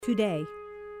Today,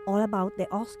 all about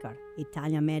the Oscar,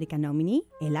 Italian American nominee,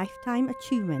 a Lifetime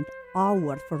Achievement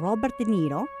Award for Robert De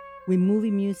Niro, with movie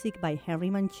music by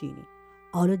Henry Mancini.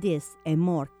 All of this and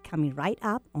more coming right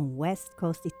up on West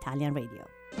Coast Italian Radio.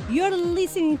 You're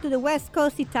listening to the West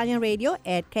Coast Italian Radio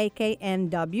at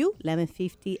KKNW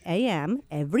 1150 AM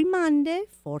every Monday,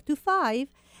 4 to 5.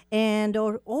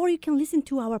 Or you can listen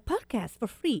to our podcast for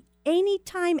free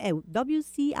anytime at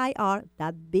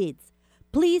WCIR.biz.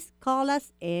 Please call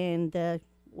us and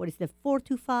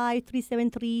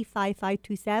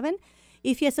 425-373-5527.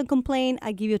 If you have some complaint,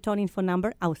 I give you Tony's phone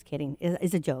number. I was kidding.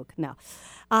 It's a joke. No.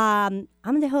 I'm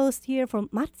the host here from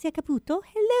Marzia Caputo.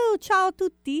 Hello, ciao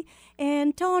tutti.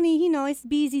 And Tony, is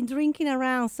busy drinking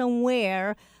around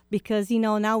somewhere because,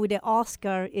 now with the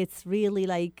Oscar, it's really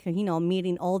like,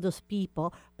 meeting all those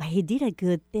people. But he did a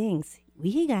good things.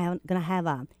 We're going to have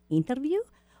an interview.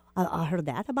 I heard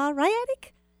that about, right,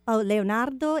 Eric?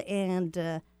 Leonardo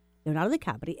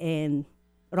DiCaprio and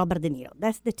Robert De Niro.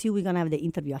 That's the two we're going to have the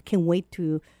interview. I can't wait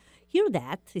to hear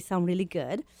that. It sounds really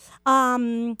good. How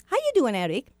you doing,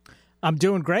 Eric? I'm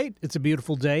doing great. It's a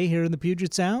beautiful day here in the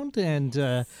Puget Sound,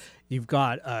 and you've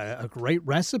got a great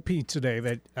recipe today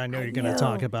that I know you're going to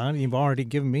talk about. You've already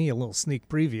given me a little sneak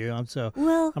preview,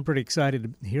 I'm pretty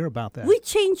excited to hear about that. We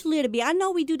changed a little bit. I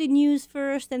know we do the news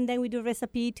first, and then we do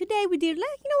recipe. Today we did,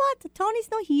 Tony's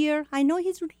not here. I know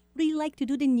he's really like to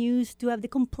do the news, to have the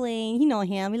complaint. You know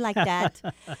him. We like that.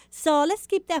 So let's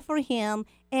keep that for him.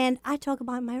 And I talk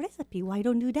about my recipe. Why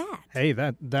don't do that? Hey,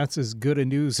 that's as good a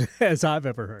news as I've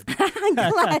ever heard. I'm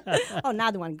glad. Oh,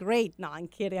 another one. Great. No, I'm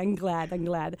kidding. I'm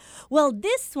glad. Well,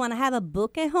 this one, I have a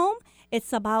book at home.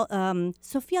 It's about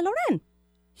Sophia Loren.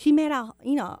 She made a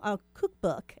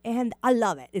cookbook, and I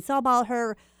love it. It's all about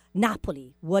her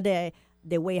Napoli,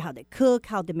 the way how they cook,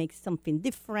 how they make something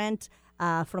different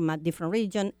from a different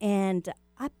region. And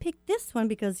I picked this one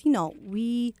because,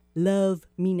 we love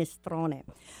minestrone.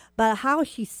 But how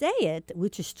she say it,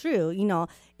 which is true,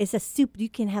 it's a soup you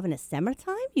can have in the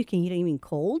summertime. You can eat it even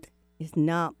cold. It's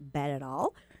not bad at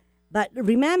all. But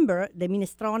remember, the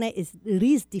minestrone is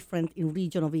different in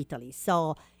region of Italy.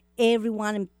 So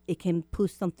everyone it can put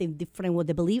something different what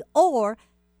they believe, or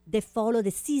they follow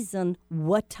the season,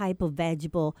 what type of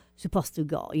vegetable supposed to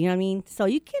go. You know what I mean? So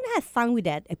you can have fun with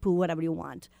that and put whatever you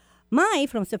want. Mine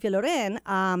from Sophia Loren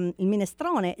in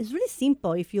minestrone is really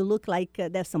simple. If you look like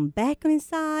there's some bacon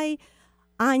inside,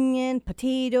 onion,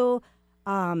 potato,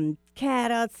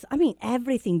 carrots,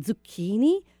 everything,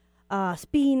 zucchini,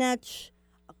 spinach,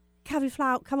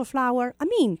 cauliflower.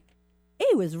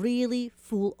 It was really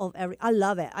full of I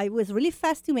love it. I was really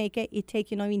fast to make it. It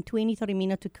takes, in 20, 30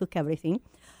 minutes to cook everything.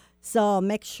 So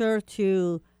make sure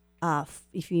to,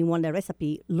 if you want the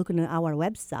recipe, look on our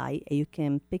website. You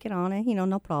can pick it on it,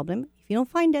 no problem. If you don't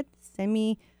find it, send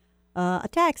me a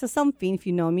text or something if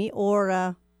you know me, or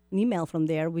an email from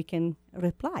there. We can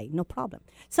reply, no problem.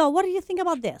 So what do you think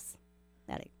about this?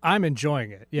 I'm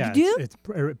enjoying it. Yeah, you do? It's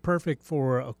perfect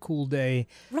for a cool day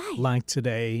right. like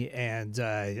today. And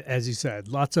as you said,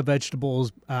 lots of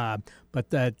vegetables. But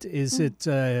that is it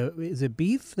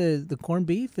beef? The corned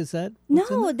beef? Is that?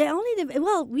 No,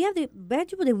 we have the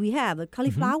vegetable that we have: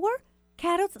 cauliflower,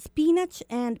 carrots, spinach,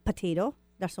 and potato.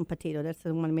 There's some potato. That's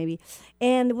the one maybe.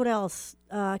 And what else?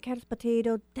 Carrots,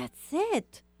 potato. That's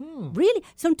it. Really,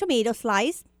 some tomato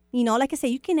slice. Like I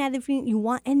said, you can add everything you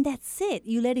want, and that's it.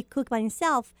 You let it cook by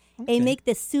itself and make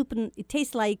the soup, and it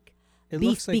tastes like beef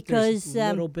looks like because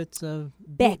little bits of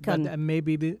bacon.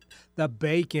 Maybe the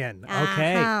bacon.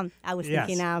 Okay. I was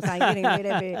thinking I was getting rid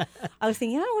of it. I was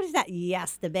thinking, what is that?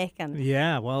 Yes, the bacon.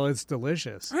 Yeah, well, it's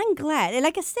delicious. I'm glad. And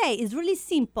like I say, it's really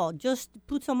simple. Just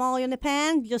put some oil in the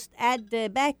pan, just add the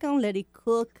bacon, let it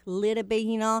cook a little bit,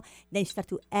 Then you start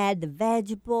to add the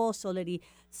vegetables, so let it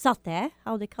saute,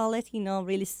 how they call it,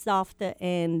 really soft,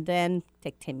 and then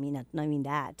take 10 minutes, not even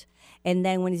that. And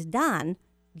then when it's done,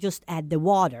 just add the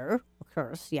water, of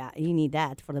course. Yeah, you need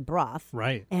that for the broth.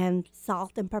 Right. And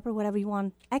salt and pepper, whatever you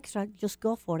want extra, just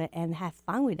go for it and have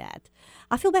fun with that.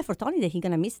 I feel bad for Tony that he's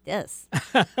going to miss this.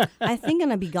 I think going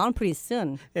to be gone pretty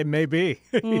soon. It may be.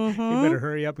 You better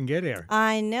hurry up and get here.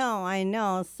 I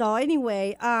know. So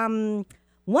anyway, one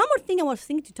more thing I was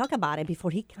thinking to talk about it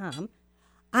before he comes.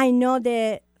 I know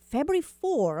that February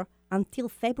 4 until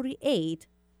February 8,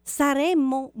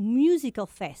 Sanremo Musical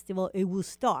Festival, it will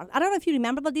start. I don't know if you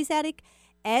remember about this, Eric.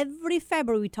 Every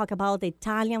February we talk about the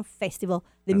Italian festival,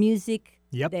 the music,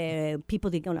 the people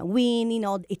that are going to win.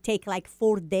 It takes like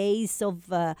 4 days of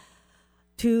they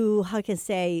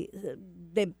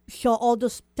show all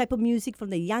those type of music from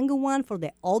the younger one, for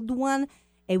the old one.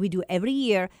 And we do every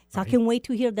year. So I can't wait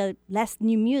to hear the last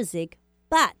new music.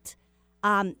 But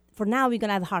for now, we're going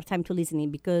to have a hard time to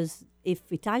listening because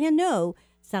if Italian know,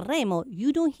 Sanremo,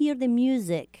 you don't hear the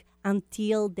music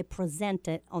until they present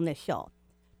it on the show.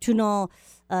 To know,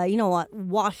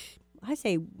 wash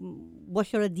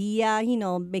your idea,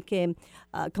 make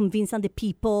convince the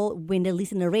people when they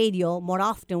listen to radio more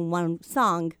often one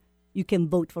song, you can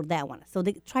vote for that one. So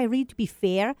they try really to be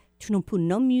fair, to not put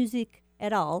no music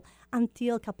at all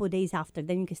until a couple of days after.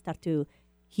 Then you can start to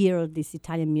hear this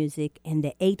Italian music. And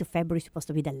the 8th of February is supposed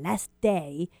to be the last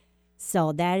day.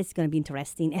 So that is going to be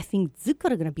interesting. I think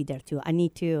Zucchero is going to be there too. I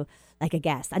need to, like a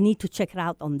guest, I need to check it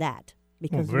out on that.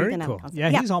 Because very we're gonna cool. have a concert.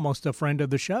 Yeah, he's almost a friend of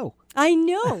the show. I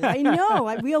know.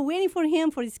 We are waiting for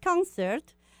him for his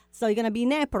concert. So he's going to be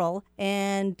in April.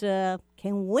 And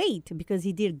can't wait because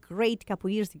he did great a couple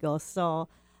years ago. So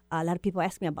a lot of people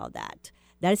ask me about that.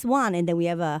 That is one. And then we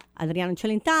have Adriano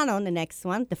Celentano, the next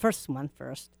one, the first one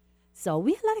first. So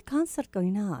we have a lot of concerts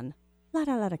going on. A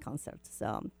lot of concerts.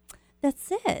 So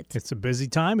that's it. It's a busy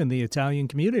time in the Italian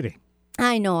community.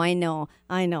 I know.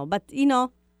 But,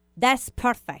 that's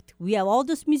perfect. We have all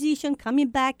those musicians coming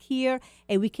back here,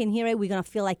 and we can hear it. We're going to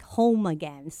feel like home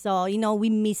again. So, we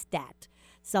miss that.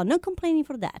 So, no complaining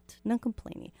for that. No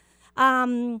complaining.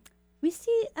 We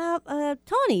see,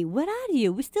 Tony, where are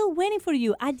you? We're still waiting for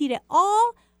you. I did it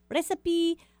all.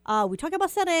 Recipe. We talk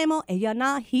about Sanremo, and you're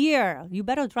not here. You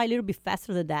better try a little bit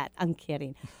faster than that. I'm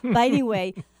kidding. But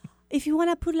anyway, if you want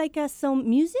to put some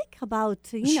music about,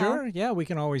 Sure, yeah, we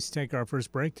can always take our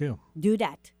first break, too. Do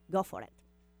that. Go for it.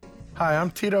 Hi,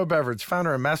 I'm Tito Beveridge,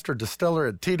 founder and master distiller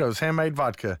at Tito's Handmade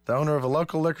Vodka. The owner of a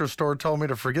local liquor store told me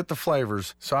to forget the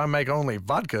flavors, so I make only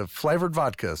vodka-flavored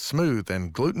vodka, smooth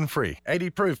and gluten-free. 80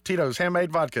 proof Tito's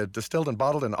Handmade Vodka, distilled and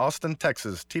bottled in Austin,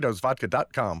 Texas.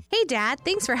 Tito'sVodka.com. Hey, Dad,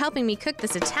 thanks for helping me cook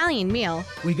this Italian meal.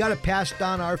 We got to pass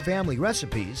down our family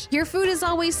recipes. Your food is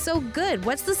always so good.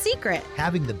 What's the secret?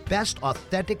 Having the best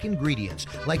authentic ingredients,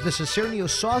 like the Cicernio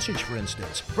sausage, for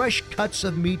instance. Fresh cuts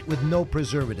of meat with no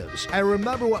preservatives. I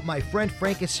remember what my friend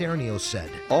Frank Cicernio said.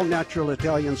 All natural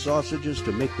Italian sausages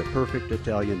to make the perfect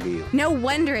Italian meal. No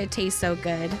wonder it tastes so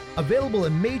good. Available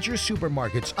in major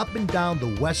supermarkets up and down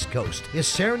the West Coast.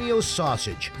 Cicernio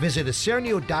sausage. Visit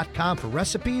Cicernio.com for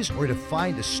recipes or to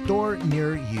find a store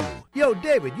near you. Yo,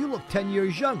 David, you look 10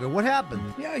 years younger. What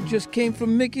happened? Yeah, I just came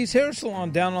from Mickey's Hair Salon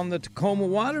down on the Tacoma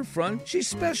waterfront. She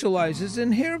specializes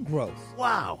in hair growth.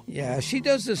 Wow. Yeah, she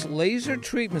does this laser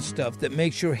treatment stuff that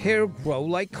makes your hair grow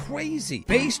like crazy,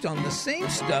 based on the same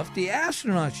stuff the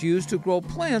astronauts use to grow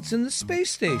plants in the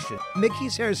space station.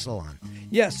 Mickey's Hair Salon.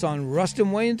 Yes, on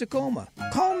Ruston Way in Tacoma.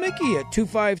 Call Mickey at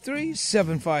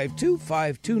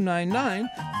 253-752-5299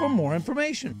 for more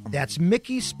information. That's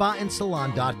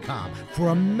MickeySpaAndSalon.com for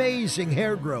amazing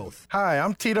hair growth. Hi,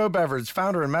 I'm Tito Beveridge,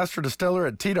 founder and master distiller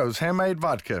at Tito's Handmade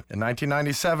Vodka. In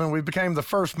 1997, we became the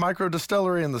first micro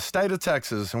distillery in the state of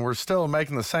Texas, and we're still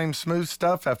making the same smooth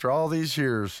stuff after all these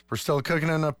years. We're still cooking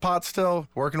in a pot still,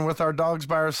 working with our dogs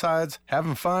by our sides,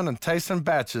 having fun and tasting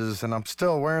batches, and I'm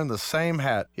still wearing the same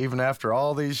hat, even after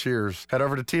all these years. Head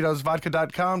over to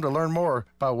Tito'sVodka.com to learn more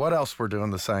about what else we're doing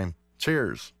the same.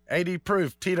 Cheers. 80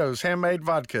 proof Tito's Handmade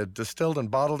Vodka, distilled and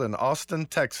bottled in Austin,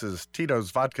 Texas.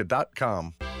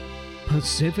 Tito'sVodka.com.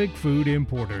 Pacific Food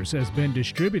Importers has been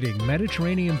distributing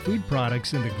Mediterranean food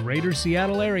products in the greater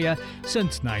Seattle area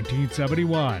since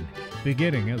 1971.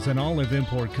 Beginning as an olive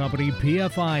import company,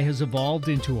 PFI has evolved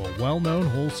into a well-known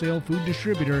wholesale food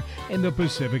distributor in the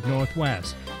Pacific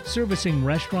Northwest, servicing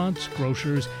restaurants,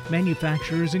 grocers,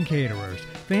 manufacturers, and caterers.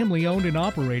 Family-owned and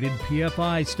operated,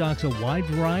 PFI stocks a wide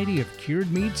variety of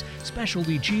cured meats,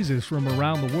 specialty cheeses from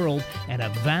around the world, and a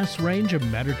vast range of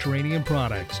Mediterranean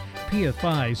products.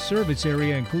 PFI's service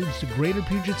area includes the greater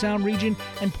Puget Sound region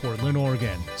and Portland,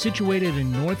 Oregon. Situated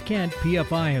in North Kent,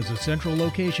 PFI has a central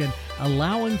location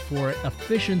allowing for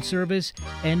efficient service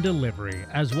and delivery,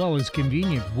 as well as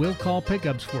convenient will-call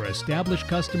pickups for established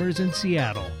customers in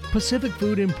Seattle. Pacific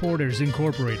Food Importers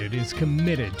Incorporated is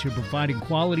committed to providing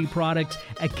quality products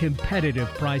at competitive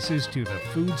prices to the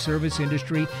food service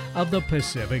industry of the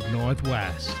Pacific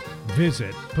Northwest.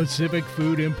 Visit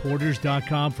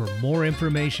PacificFoodImporters.com for more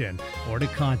information or to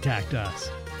contact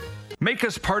us. Make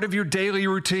us part of your daily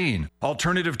routine.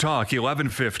 Alternative Talk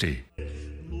 1150.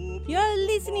 You're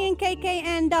listening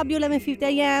KKNW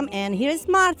 1150 AM, and here's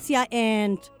Marzia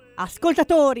and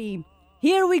Ascoltatori.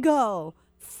 Here we go.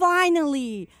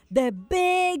 Finally, the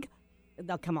big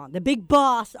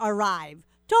boss arrived.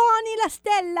 Tony La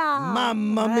Stella.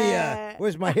 Mamma mia.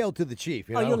 Where's my hail to the chief?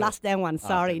 You lost that one.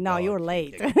 Sorry. No, you were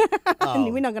late.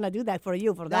 We're not going to do that for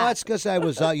you for that. No, that's because I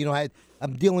was,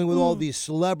 I'm dealing with all these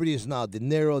celebrities now. De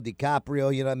Niro,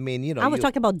 DiCaprio, you know what I mean? I was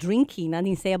talking about drinking. I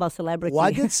didn't say about celebrity. Well,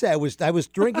 I did say I was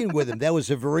drinking with him. That was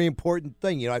a very important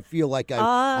thing. I feel like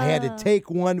I had to take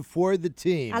one for the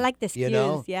team. I like the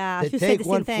excuse. Yeah, I should take say the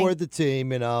one same thing. for the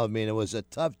team. It was a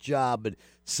tough job, but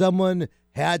someone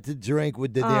had to drink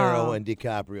with De Niro and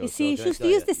DiCaprio. You see, you should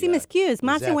use the same excuse.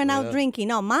 Marcia went out drinking.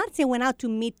 No, Marcia went out to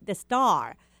meet the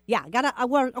star. Yeah, I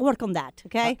work on that,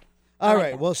 okay? All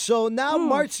right. Well, so now,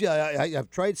 Marcia, I've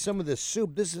tried some of this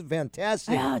soup. This is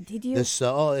fantastic. Oh, did you?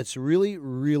 It's really,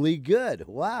 really good.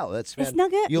 Wow, that's fantastic. It's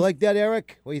not good. You like that,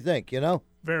 Eric? What do you think,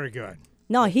 Very good.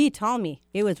 No, he told me.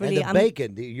 It was really... And the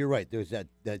bacon, you're right. There's that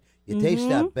you taste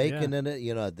that bacon in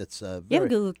it, that's very... You have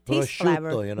good taste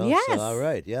flavor. Yes. So, all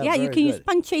right, yeah, you very can use good.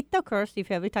 pancetta, of course, if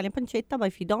you have Italian pancetta, but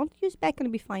if you don't, use bacon,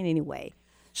 it'll be fine anyway.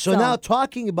 So now,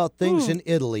 talking about things in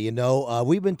Italy,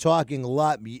 we've been talking a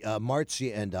lot,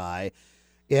 Marcia and I,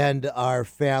 and our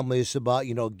families about,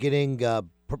 getting...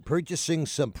 purchasing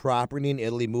some property in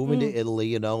Italy, moving to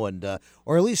Italy, and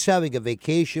or at least having a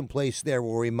vacation place there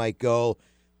where we might go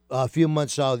a few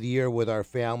months out of the year with our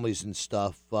families and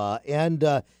stuff.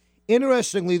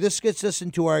 Interestingly, this gets us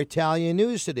into our Italian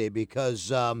news today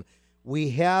because we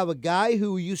have a guy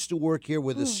who used to work here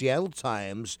with the Seattle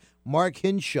Times, Mark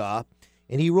Hinshaw,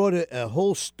 and he wrote a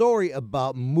whole story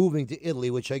about moving to Italy,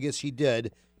 which I guess he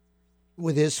did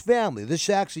with his family. This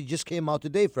actually just came out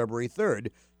today, February 3rd,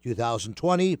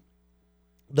 2020.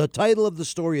 The title of the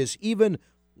story is Even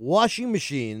Washing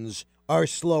Machines Are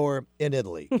Slower in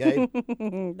Italy. Okay,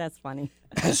 that's funny.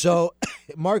 So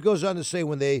Mark goes on to say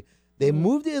when they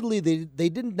moved to Italy, they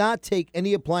did not take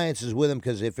any appliances with them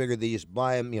because they figured they just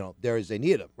buy them, there as they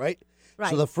need them, right? Right.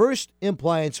 So the first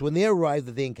appliance when they arrived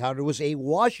that they encountered was a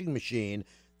washing machine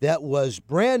that was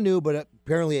brand new, but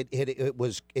apparently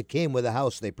it came with a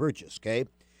house they purchased. Okay,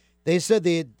 they said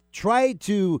they had tried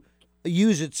to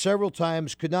use it several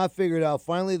times, could not figure it out.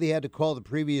 Finally, they had to call the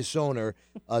previous owner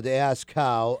to ask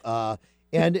how.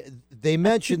 And they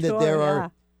mentioned that there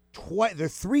are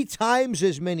 3 times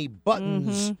as many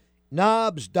buttons,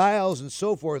 knobs, dials, and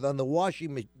so forth on the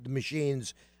washing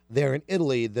machines there in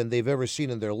Italy than they've ever seen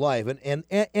in their life.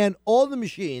 And all the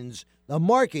machines, the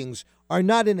markings, are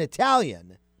not in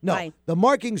Italian. No, Right. The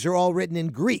markings are all written in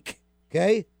Greek.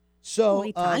 Okay? So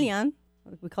Italian.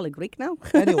 We call it Greek now.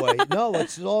 Anyway, no,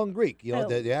 it's all in Greek.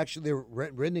 They're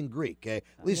written in Greek. Okay?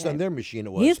 At least on their machine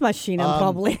it was. His machine,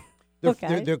 probably.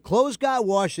 Their clothes got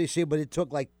washed, they say, but it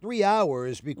took like 3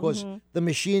 hours because the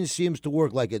machine seems to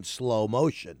work like in slow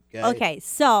motion. Okay,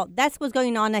 so that's what's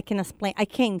going on. I can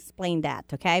explain that.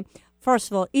 Okay, first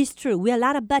of all, it's true. We have a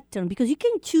lot of buttons because you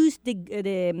can choose the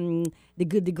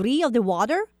good degree of the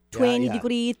water. 20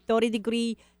 degree, 30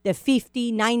 degree, the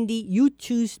 50, 90, you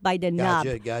choose by the knob.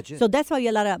 Gotcha. So that's why you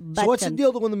have a lot of buttons. So what's the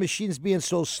deal when the machine's being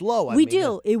so slow? I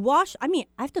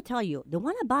have to tell you, the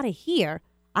one I bought it here,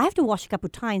 I have to wash a couple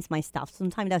times my stuff.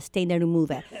 Sometimes I'll stay there to move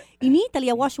it. In Italy,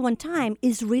 I wash one time.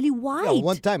 It's really white. Yeah,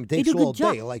 one time. It takes do a all good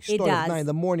job. day. Like start at 9 in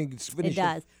the morning, finish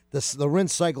the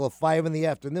rinse cycle of 5 in the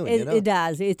afternoon. It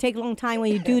does. It takes a long time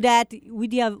when you do that. We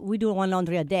do one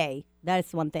laundry a day.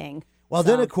 That's one thing. Well,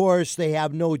 then, of course, they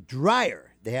have no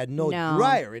dryer. They had no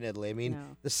dryer in Italy. I mean,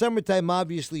 the summertime,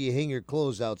 obviously, you hang your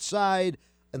clothes outside.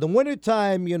 And the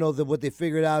wintertime, what they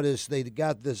figured out is they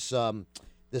got this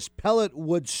this pellet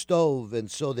wood stove, and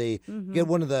so they get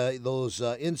one of those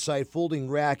inside folding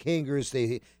rack hangers.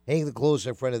 They hang the clothes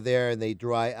in front of there, and they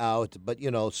dry out. But,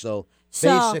 so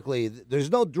basically,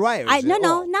 there's no dryers.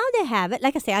 No. Now they have it.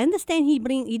 Like I say, I understand he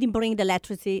didn't bring the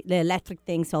electric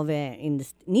things over in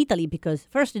Italy because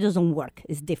first it doesn't work.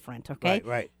 It's different. Okay.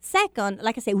 Right. Second,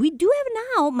 like I say, we do have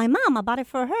now. My mom, I bought it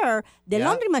for her. The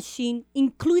laundry machine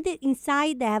included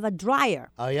inside. They have a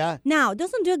dryer. Oh yeah. Now it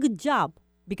doesn't do a good job.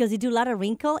 Because it do a lot of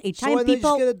wrinkle. So why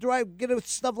people just get a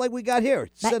stuff like we got here.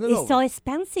 Send it it's over. so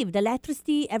expensive. The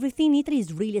electricity, everything in Italy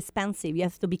is really expensive. You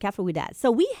have to be careful with that.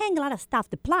 So we hang a lot of stuff.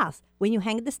 The plus, when you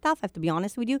hang the stuff, I have to be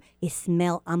honest with you, it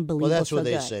smells unbelievable. Well, that's so what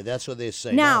they good. say. That's what they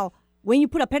say. Now, when you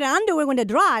put a pair of underwear when they're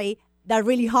dry, they're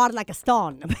really hard like a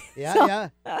stone. Yeah.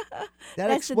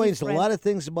 That explains a lot of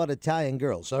things about Italian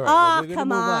girls. All right. Oh, we're going to come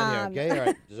move on here,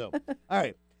 okay? All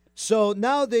right. So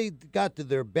now they got to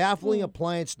their baffling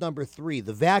appliance number 3,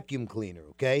 the vacuum cleaner,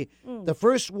 okay? The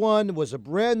first one was a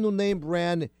brand new name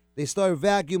brand. They started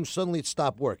vacuum, suddenly it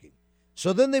stopped working.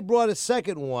 So then they brought a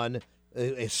second one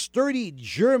a sturdy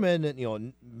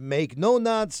German, make no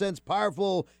nonsense,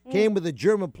 powerful, came with a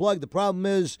German plug. The problem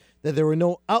is that there were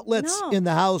no outlets in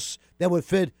the house that would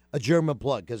fit a German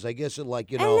plug, because I guess it's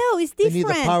they need the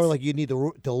different. power like you need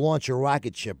to launch a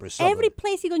rocket ship or something. Every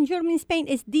place you go in Germany, Spain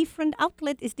is different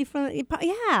outlet, is different.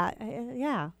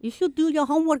 Yeah. You should do your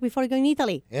homework before you go in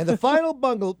Italy. And the final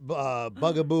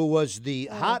bugaboo was the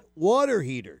hot water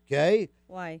heater, okay?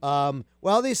 Why?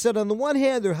 Well, they said on the one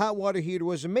hand, their hot water heater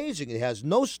was amazing. It has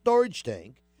no storage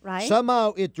tank. Right.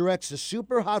 Somehow it directs a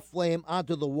super hot flame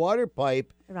onto the water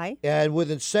pipe. Right. And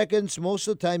within seconds, most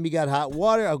of the time you got hot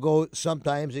water.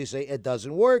 Sometimes they say it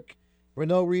doesn't work for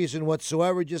no reason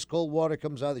whatsoever. Just cold water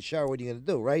comes out of the shower. What are you going to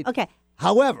do, right? Okay.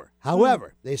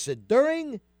 However, they said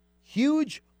during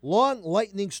huge, long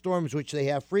lightning storms, which they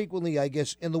have frequently, I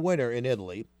guess, in the winter in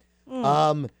Italy,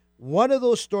 one of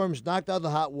those storms knocked out the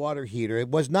hot water heater. It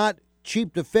was not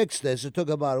cheap to fix this. It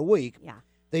took about a week. Yeah.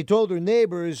 They told their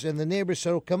neighbors, and the neighbors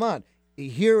said, oh, come on.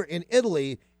 Here in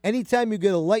Italy, anytime you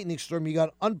get a lightning storm, you got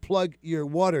to unplug your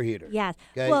water heater. Yes.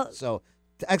 Okay? Well, so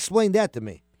explain that to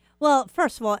me. Well,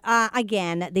 first of all,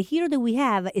 again, the heater that we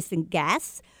have is in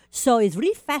gas, so it's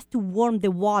really fast to warm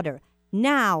the water.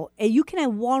 Now, you can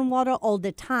have warm water all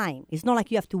the time. It's not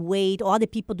like you have to wait or other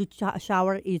people do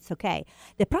shower. It's okay.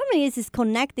 The problem is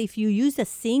connect if you use a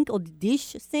sink or the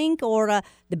dish sink or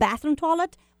the bathroom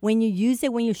toilet. When you use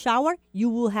it, when you shower, you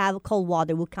will have cold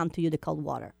water. Will come to you the cold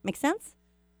water. Make sense?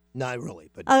 Not really,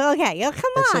 but okay. Come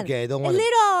it's on. okay. I don't a want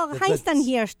little Einstein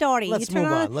here story. Let's move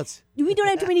on. We don't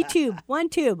have too many tubes. One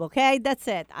tube, okay? That's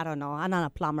it. I don't know. I'm not a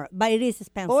plumber, but it is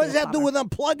expensive. What does that have to do with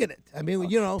unplugging it? I mean,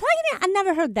 Plugging it, I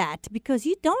never heard that because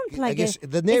you don't like I guess it.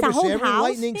 the neighbors say every house,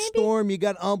 lightning maybe? storm, you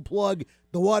got to unplug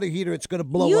the water heater. It's going to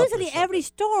blow up. Usually every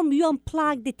storm, you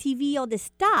unplug the TV or the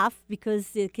stuff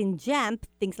because it can jump,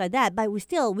 things like that. But we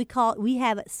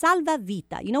have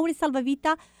Salvavita. You know what is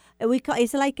Salvavita?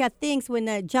 It's like things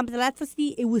when jump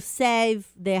electricity, it will save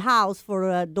the house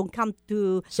for don't come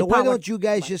to. So why don't you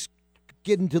guys just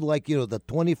get into the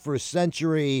 21st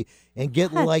century and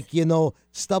get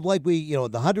stuff like the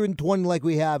 120 like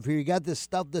we have here. You got this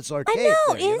stuff that's archaic. I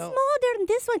know, there, it's modern.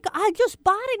 This one, I just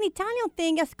bought an Italian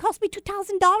thing. It cost me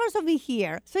 $2,000 over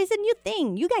here. So it's a new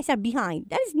thing. You guys are behind.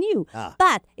 That is new.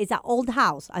 But it's an old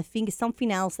house. I think it's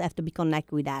something else that have to be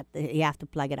connected with that. You have to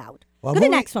plug it out. Well, go to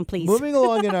the next one, please. Moving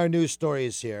along in our news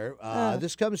stories here.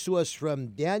 This comes to us from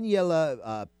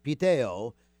Daniela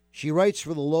Piteo. She writes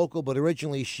for The Local, but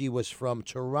originally she was from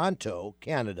Toronto,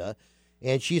 Canada.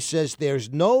 And she says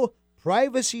there's no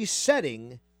privacy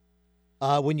setting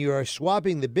when you are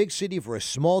swapping the big city for a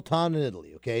small town in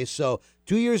Italy, okay? So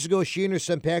 2 years ago, she and her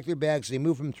son packed their bags. They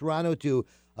moved from Toronto to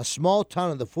a small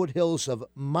town in the foothills of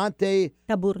Monte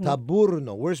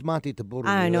Taburno. Where's Monte Taburno?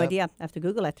 I have no idea. I have to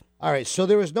Google it. All right, so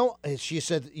there was no, she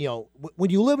said, when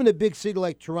you live in a big city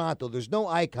like Toronto, there's no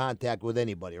eye contact with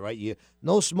anybody, right?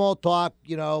 No small talk,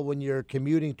 when you're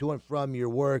commuting to and from your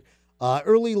work.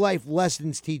 Early life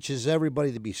lessons teaches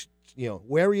everybody to be,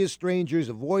 wary of strangers,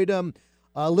 avoid them.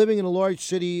 Living in a large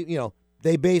city,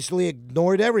 they basically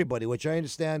ignored everybody, which I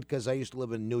understand because I used to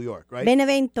live in New York, right?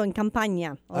 Benevento in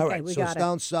Campania. Okay, all right, so it's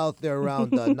down south there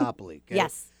around Napoli. Okay?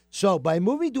 Yes. So by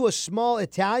moving to a small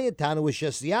Italian town, it was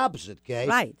just the opposite, okay?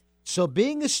 Right. So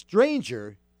being a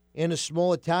stranger in a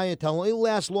small Italian town only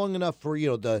lasts long enough for,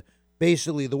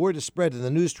 basically the word is spread and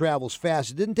the news travels fast.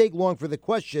 It didn't take long for the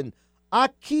question, a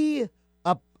chi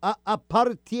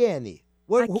appartieni?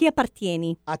 A chi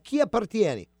appartieni? A chi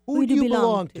appartieni? Who do you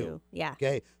belong to? Yeah.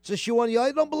 Okay. So she wanted,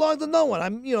 I don't belong to no one.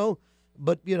 I'm,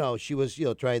 but, she was,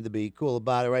 trying to be cool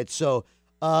about it, right? So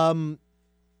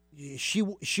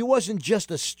she wasn't just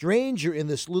a stranger in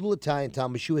this little Italian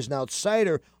town, but she was an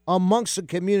outsider amongst a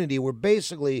community where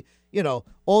basically,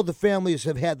 all the families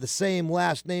have had the same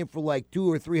last name for like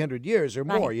 200 or 300 years or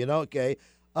more, okay?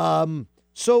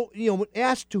 So, when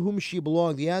asked to whom she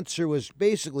belonged, the answer was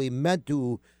basically meant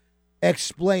to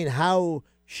explain how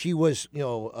she was,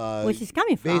 where she's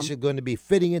coming from. Basically going to be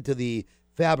fitting into the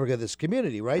fabric of this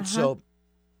community, right? So,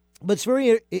 but it's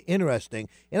very interesting.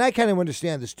 And I kind of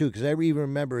understand this, too, because I even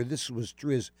remember this was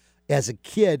true as a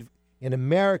kid in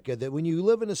America, that when you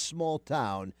live in a small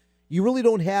town, you really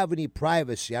don't have any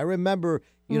privacy. I remember,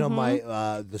 my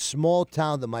the small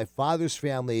town that my father's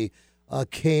family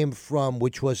came from,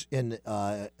 which was in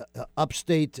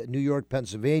upstate New York,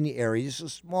 Pennsylvania area. It's a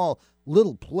small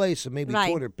little place of maybe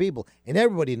 200 people, and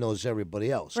everybody knows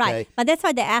everybody else. Right, okay? But that's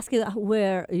why they ask you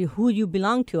who you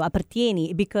belong to,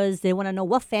 appartieni, because they want to know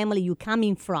what family you're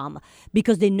coming from,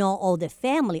 because they know all the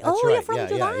family. That's you're right. from Yeah,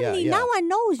 Giovanni. yeah. Now I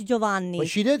know it's Giovanni. But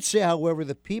she did say, however,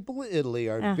 the people in Italy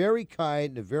are very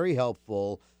kind and very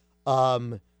helpful.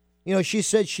 She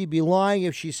said she'd be lying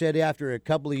if she said after a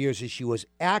couple of years that she was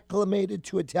acclimated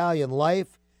to Italian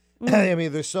life. I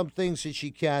mean, there's some things that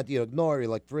she can't ignore.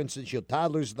 Like, for instance,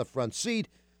 toddlers in the front seat.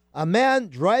 A man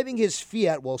driving his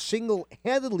Fiat while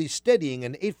single-handedly steadying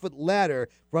an 8-foot ladder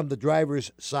from the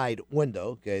driver's side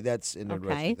window. Okay, that's an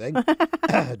interesting thing.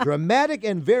 Dramatic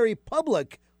and very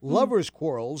public lovers'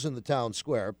 quarrels in the town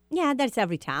square. Yeah, that's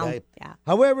every town. Okay. Yeah.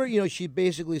 However, she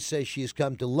basically says she's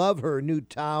come to love her new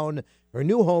town, her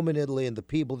new home in Italy, and the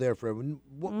people there for a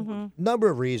number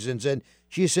of reasons. And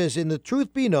she says, "In the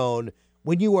truth be known,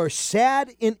 when you are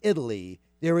sad in Italy,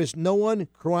 there is no one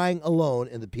crying alone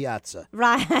in the piazza."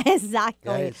 Right,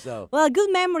 exactly. Okay, so. Well, a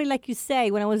good memory, like you say,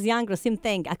 when I was younger, same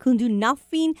thing. I couldn't do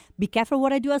nothing. Be careful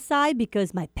what I do outside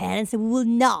because my parents will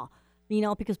know.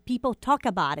 Because people talk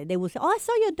about it. They will say, "Oh, I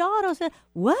saw your daughter." I said,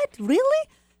 "What? Really?"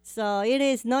 So it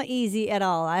is not easy at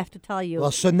all, I have to tell you.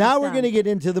 Well, so now we're going to get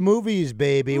into the movies,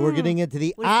 baby. We're getting into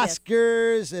the What's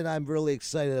Oscars, and I'm really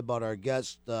excited about our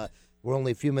guest. We're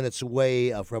only a few minutes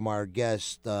away from our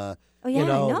guest. I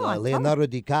know. Leonardo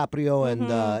DiCaprio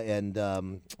and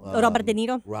Robert De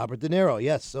Niro. Robert De Niro,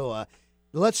 yes. So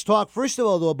let's talk, first of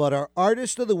all, though, about our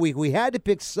Artist of the Week. We had to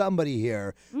pick somebody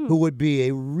here who would be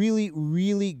a really,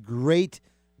 really great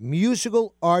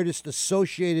musical artist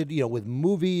associated, with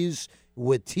movies,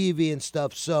 with TV and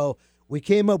stuff. So we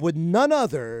came up with none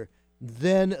other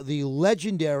than the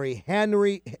legendary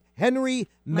Henry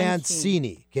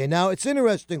Mancini. Okay, now it's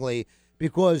interestingly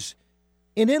because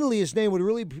in Italy his name would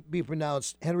really be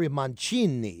pronounced Henry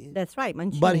Mancini. That's right,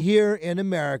 Mancini. But here in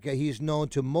America, he's known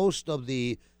to most of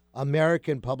the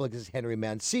American public as Henry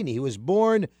Mancini. He was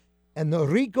born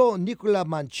Enrico Nicola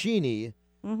Mancini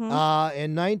in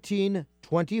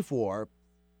 1924.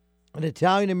 An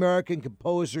Italian-American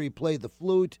composer. He played the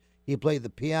flute. He played the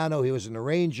piano. He was an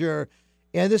arranger.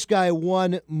 And this guy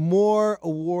won more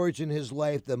awards in his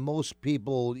life than most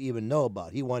people even know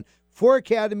about. He won 4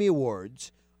 Academy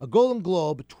Awards, a Golden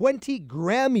Globe, 20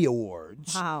 Grammy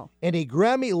Awards, and a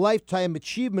Grammy Lifetime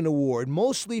Achievement Award,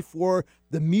 mostly for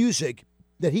the music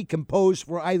that he composed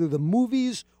for either the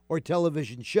movies or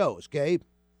television shows, okay?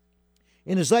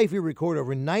 In his life, he recorded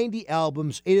over 90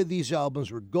 albums. 8 of these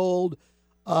albums were gold.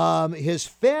 His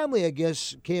family, I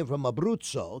guess, came from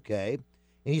Abruzzo, okay?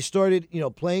 And he started,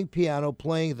 playing piano,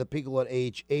 playing the piccolo at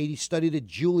age 8. He studied at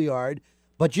Juilliard.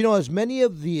 But, as many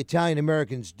of the Italian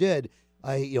Americans did,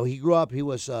 he grew up, he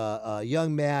was a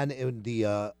young man in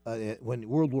when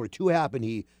World War II happened,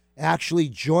 he actually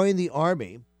joined the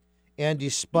Army. And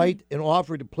despite an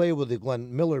offer to play with the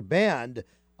Glenn Miller Band,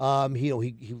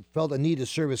 he felt a need to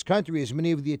serve his country, as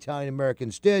many of the Italian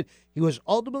Americans did. He was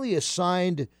ultimately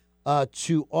assigned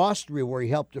to Austria, where he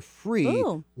helped to free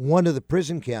one of the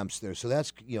prison camps there. So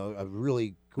that's a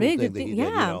really cool thing that he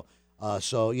did.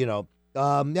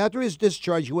 After his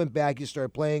discharge, he went back. He started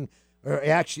playing, or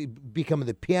actually becoming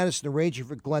the pianist and arranger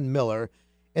for Glenn Miller,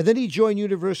 and then he joined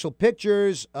Universal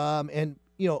Pictures. And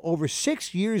over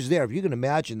 6 years there, if you can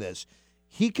imagine this,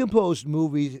 he composed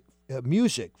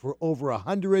music for over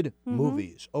 100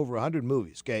 movies. Over 100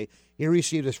 movies. Okay, he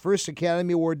received his first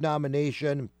Academy Award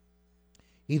nomination.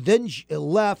 He then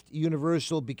left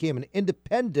Universal, became an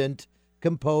independent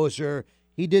composer.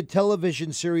 He did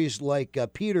television series like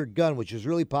Peter Gunn, which was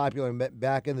really popular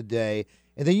back in the day.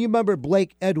 And then you remember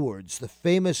Blake Edwards, the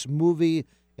famous movie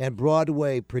and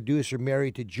Broadway producer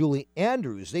married to Julie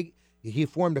Andrews. He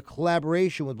formed a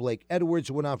collaboration with Blake Edwards.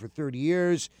 It went on for 30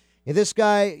 years. And this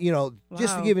guy,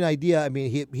 just to give you an idea, I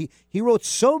mean, he wrote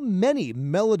so many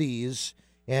melodies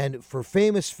and for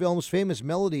famous films, famous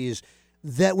melodies,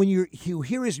 that when you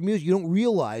hear his music, you don't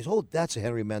realize, that's a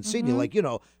Henry Mancini. Like,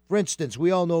 for instance,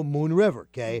 we all know Moon River,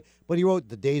 okay? But he wrote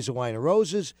The Days of Wine and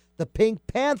Roses, The Pink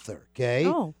Panther,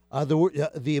 okay?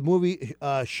 The movie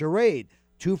Charade,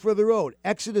 Two for the Road,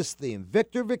 Exodus theme,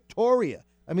 Victor Victoria.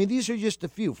 I mean, these are just a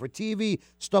few. For TV,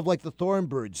 stuff like The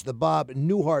Thornbirds, The Bob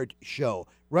Newhart Show,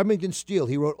 Remington Steele.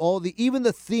 He wrote even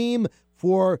the theme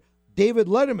for David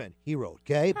Letterman, he wrote,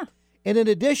 okay? And in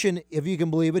addition, if you can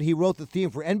believe it, he wrote the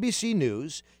theme for NBC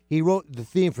News. He wrote the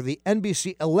theme for the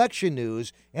NBC Election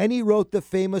News, and he wrote the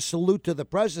famous Salute to the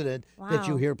President that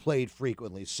you hear played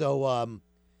frequently. So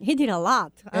he did a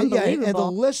lot. Unbelievable. And the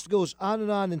list goes on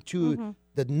and on into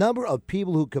the number of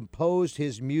people who composed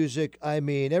his music. I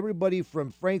mean, everybody from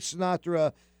Frank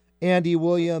Sinatra, Andy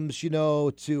Williams,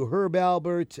 to Herb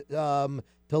Alpert,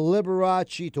 to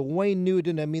Liberace, to Wayne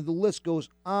Newton. I mean, the list goes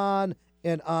on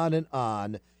and on and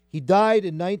on. He died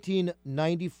in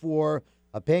 1994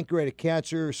 of pancreatic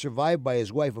cancer, survived by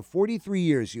his wife of 43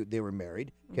 years. They were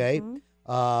married, okay?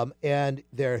 And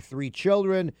their 3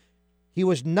 children. He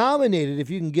was nominated, if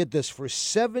you can get this, for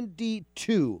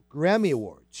 72 Grammy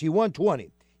Awards. He won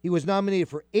 20. He was nominated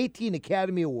for 18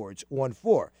 Academy Awards, won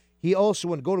 4. He also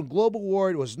won a Golden Globe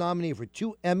Award, was nominated for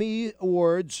 2 Emmy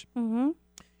Awards. Mm-hmm.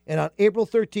 And on April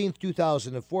 13th,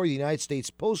 2004, the United States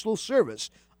Postal Service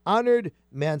honored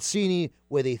Mancini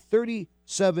with a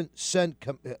 37-cent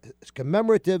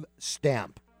commemorative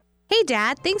stamp. Hey,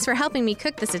 Dad, thanks for helping me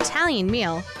cook this Italian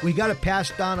meal. We got to pass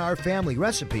down our family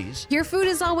recipes. Your food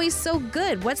is always so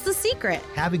good. What's the secret?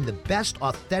 Having the best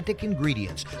authentic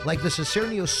ingredients, like the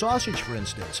Cicernio sausage, for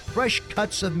instance. Fresh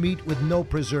cuts of meat with no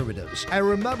preservatives. I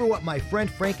remember what my friend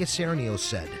Frank Cicernio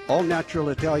said. All natural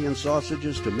Italian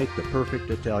sausages to make the perfect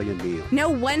Italian meal. No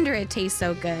wonder it tastes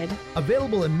so good.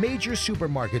 Available in major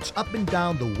supermarkets up and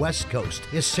down the West Coast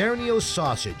is Cicernio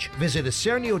sausage. Visit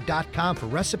Cicernio.com for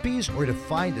recipes or to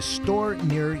find a store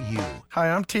near you.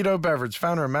 Hi, I'm Tito Beverage,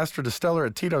 founder and master distiller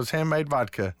at Tito's Handmade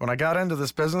Vodka. When I got into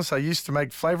this business, I used to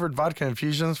make flavored vodka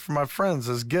infusions for my friends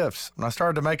as gifts. When I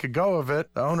started to make a go of it,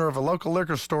 the owner of a local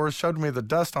liquor store showed me the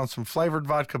dust on some flavored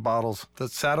vodka bottles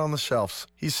that sat on the shelves.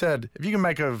 He said, if you can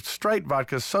make a straight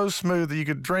vodka so smooth that you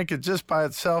could drink it just by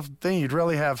itself, then you'd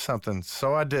really have something.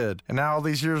 So I did. And now all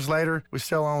these years later, we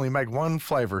still only make one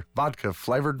flavor, vodka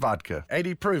flavored vodka.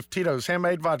 80 proof Tito's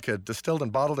Handmade Vodka, distilled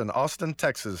and bottled in Austin,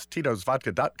 Texas.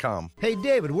 Tito'sVodka.com. Hey,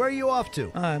 David, where are you off to?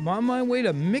 I'm on my way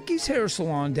to Mickey's Hair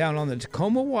Salon down on the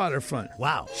Tacoma waterfront.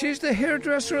 Wow. She's the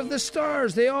hairdresser of the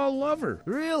stars. They all love her.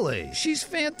 Really? She's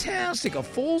fantastic. A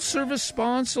full-service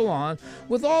spa and salon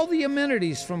with all the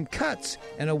amenities from cuts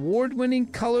and award-winning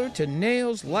color to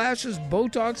nails, lashes,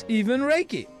 Botox, even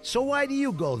Reiki. So why do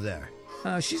you go there?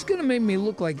 She's going to make me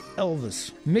look like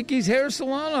Elvis. Mickey's Hair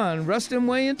Salon on Ruston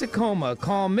Way in Tacoma.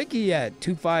 Call Mickey at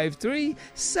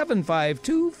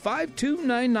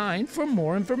 253-752-5299 for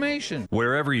more information.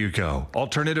 Wherever you go,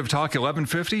 Alternative Talk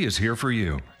 1150 is here for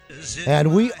you.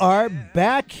 And we are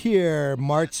back here,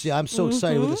 Marcy. I'm so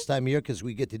excited with this time of year because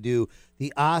we get to do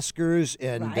the Oscars,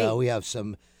 and we have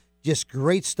some just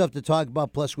great stuff to talk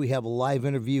about. Plus, we have a live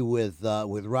interview with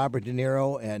Robert De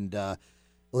Niro and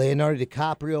Leonardo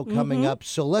DiCaprio coming up.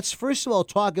 So let's first of all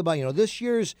talk about, this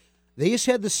year's, they just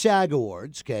had the SAG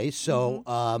Awards, okay?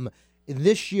 So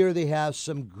this year they have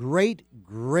some great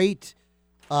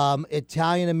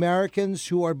Italian Americans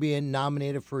who are being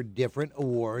nominated for different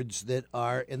awards that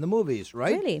are in the movies,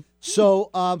 right? Really? So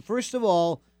first of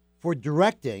all, for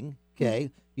directing,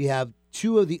 okay, you have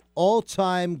two of the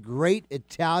all-time great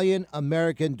Italian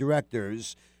American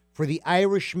directors. For The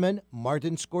Irishman,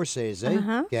 Martin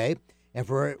Scorsese, okay? And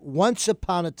for Once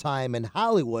Upon a Time in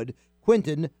Hollywood,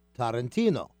 Quentin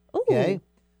Tarantino. Okay? Ooh.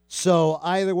 So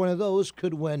either one of those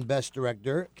could win Best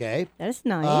Director. Okay? That's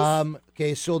nice.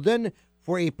 Okay, so then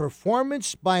for a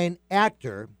performance by an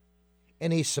actor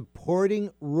in a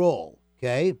supporting role.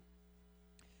 Okay?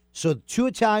 So 2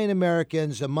 Italian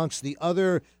Americans amongst the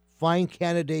other fine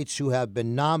candidates who have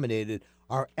been nominated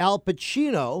are Al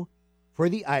Pacino for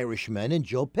The Irishman and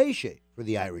Joe Pesci for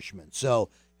The Irishman. So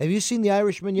have you seen The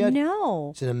Irishman yet? No.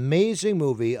 It's an amazing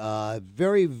movie.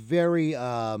 Very, very,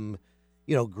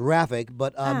 graphic,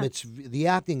 but it's the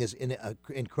acting is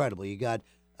incredible. You got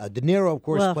De Niro, of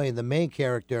course, playing the main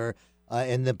character,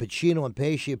 and then Pacino and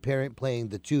Pesci playing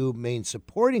the 2 main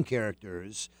supporting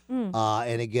characters.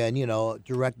 And again,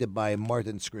 directed by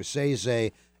Martin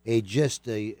Scorsese,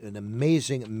 an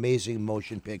amazing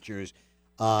motion pictures.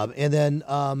 And then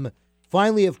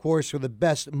finally, of course, for the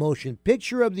best motion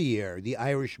picture of the year, The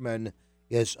Irishman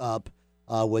is up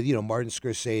with, Martin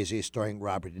Scorsese starring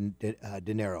Robert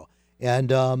De Niro.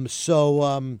 And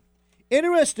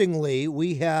interestingly,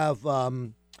 we have,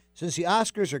 since the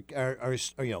Oscars are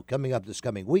coming up this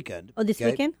coming weekend. Oh, this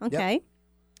weekend? Okay.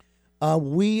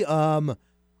 Yep.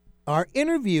 Our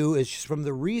interview is from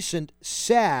the recent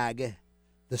SAG,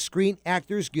 the Screen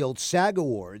Actors Guild SAG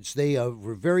Awards. They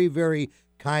were very, very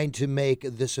kind to make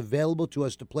this available to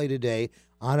us to play today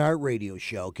on our radio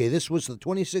show. Okay, this was the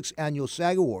 26th Annual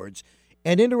SAG Awards,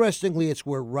 and interestingly, it's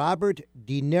where Robert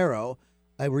De Niro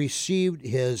received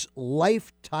his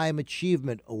Lifetime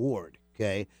Achievement Award,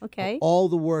 okay? Okay. For all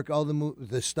the work, all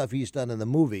the stuff he's done in the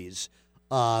movies,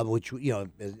 which,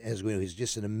 as we know, he's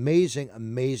just an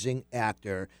amazing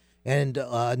actor, and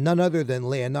none other than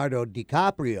Leonardo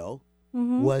DiCaprio,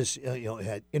 was,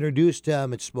 had introduced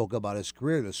him and spoke about his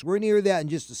career. So we're going to hear that in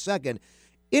just a second.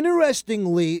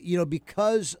 Interestingly,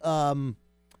 because Robert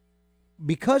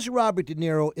De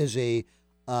Niro is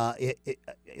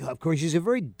of course, he's a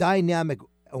very dynamic,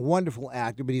 a wonderful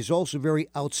actor, but he's also very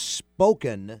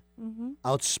outspoken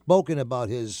about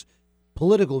his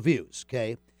political views,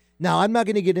 okay? Now, I'm not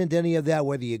going to get into any of that,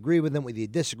 whether you agree with him, whether you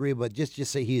disagree, but just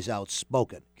say he's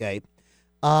outspoken, okay?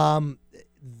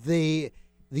 The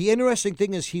interesting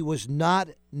thing is he was not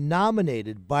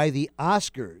nominated by the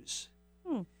Oscars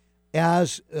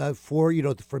as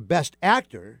for Best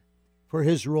Actor for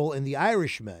his role in The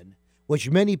Irishman, which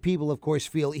many people, of course,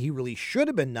 feel he really should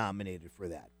have been nominated for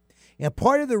that. And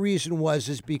part of the reason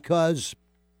is because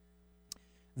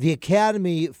the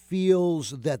Academy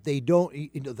feels that they don't.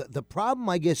 The problem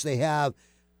I guess they have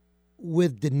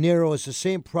with De Niro is the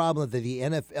same problem that the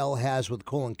NFL has with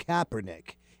Colin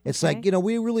Kaepernick. It's like,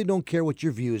 we really don't care what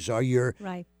your views are. You're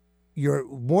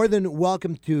more than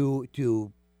welcome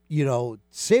to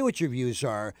say what your views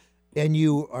are, and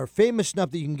you are famous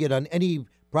enough that you can get on any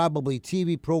probably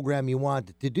TV program you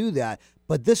want to do that.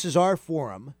 But this is our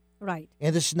forum, right?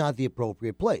 And this is not the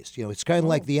appropriate place. It's kind of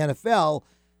like the NFL.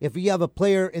 If you have a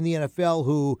player in the NFL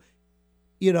who,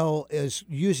 is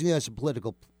using it as a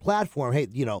political platform, hey,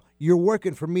 you're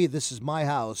working for me. This is my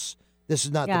house. This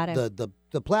is not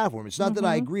the platform. It's not that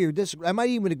I agree or disagree. I might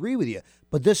even agree with you,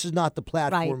 but this is not the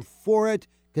platform for it,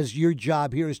 because your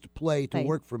job here is to play, to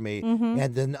work for me.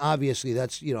 And then obviously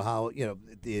that's, how,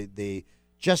 they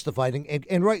justified,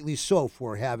 and rightly so,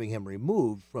 for having him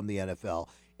removed from the NFL.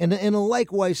 And a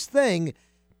likewise thing,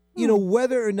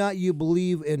 whether or not you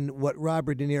believe in what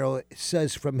Robert De Niro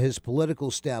says from his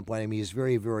political standpoint, I mean, he's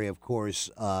very, very, of course,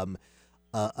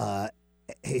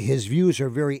 his views are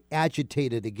very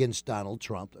agitated against Donald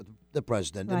Trump, the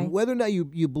president. Right. And whether or not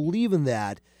you believe in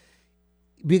that,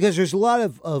 because there's a lot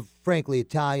of frankly,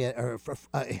 Italian or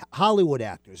Hollywood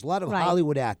actors,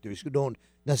 Hollywood actors who don't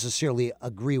necessarily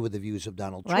agree with the views of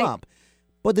Donald Trump.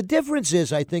 But the difference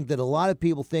is, I think, that a lot of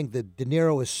people think that De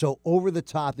Niro is so over the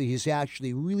top that he's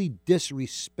actually really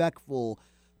disrespectful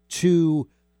to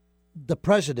the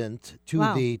president, to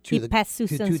the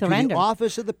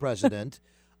office of the president.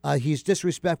 He's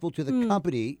disrespectful to the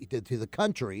company, to the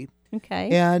country. Okay.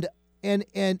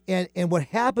 And what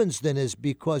happens then is,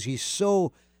 because he's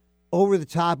so over the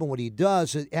top in what he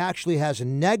does, it actually has a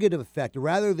negative effect.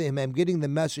 Rather than him getting the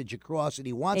message across that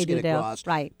he wants to get across,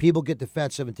 people get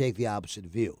defensive and take the opposite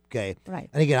view. Okay. Right.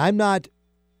 And again, I'm not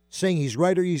saying he's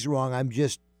right or he's wrong. I'm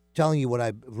just telling you what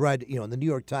I've read, in the New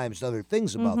York Times and other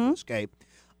things about this. Okay.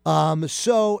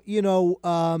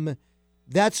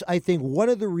 That's, I think, one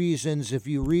of the reasons, if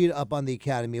you read up on the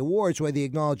Academy Awards, why they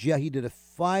acknowledge, he did a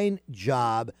fine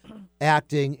job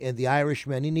acting in The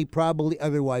Irishman, and he probably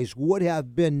otherwise would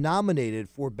have been nominated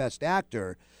for Best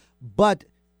Actor, but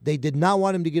they did not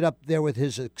want him to get up there with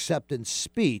his acceptance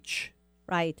speech.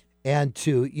 Right. And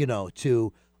to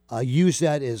use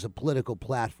that as a political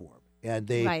platform. And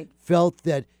they felt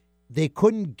that they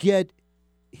couldn't get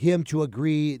him to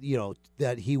agree,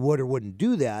 that he would or wouldn't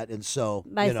do that, and so.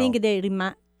 But I think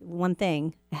one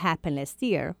thing happened last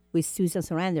year with Susan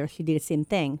Sarandon. She did the same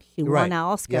thing. She won an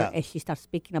Oscar, and she started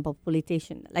speaking about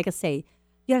politicians. Like I say,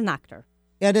 you're an actor,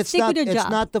 and it's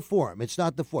not the forum. It's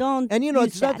not the forum.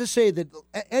 It's not to say that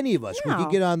any of us we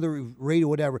could get on the radio,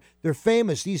 whatever. They're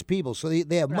famous, these people, so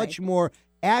they have much more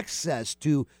access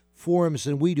to forums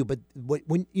than we do, but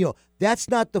when that's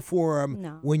not the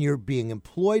forum when you're being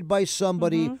employed by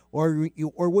somebody or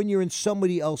when you're in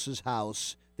somebody else's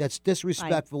house. That's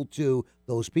disrespectful to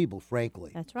those people,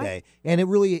 frankly. That's right. Okay? And it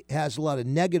really has a lot of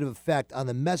negative effect on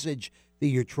the message that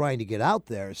you're trying to get out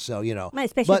there. So,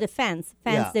 especially the fans.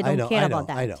 They don't care about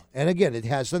that. I know. And again, it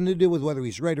has nothing to do with whether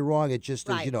he's right or wrong. It just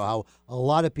is, how a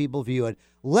lot of people view it.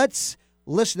 Let's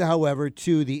listen, however,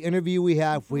 to the interview we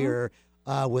have here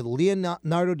with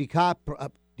Leonardo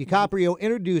DiCaprio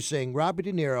introducing Robert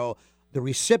De Niro, the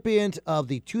recipient of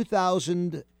the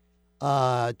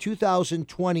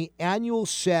 2020 Annual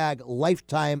SAG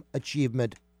Lifetime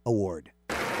Achievement Award.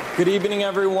 Good evening,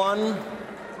 everyone.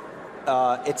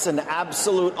 It's an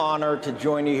absolute honor to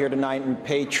join you here tonight and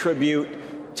pay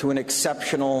tribute to an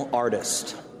exceptional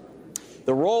artist.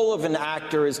 The role of an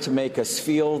actor is to make us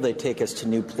feel. They take us to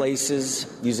new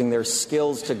places, using their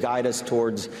skills to guide us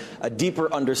towards a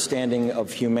deeper understanding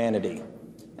of humanity.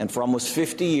 And for almost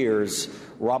 50 years,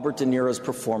 Robert De Niro's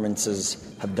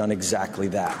performances have done exactly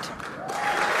that.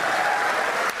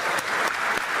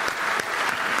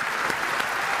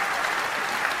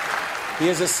 He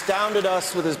has astounded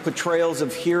us with his portrayals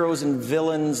of heroes and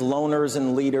villains, loners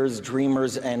and leaders,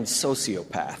 dreamers and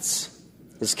sociopaths.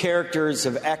 His characters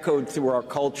have echoed through our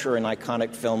culture in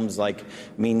iconic films like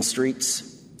Mean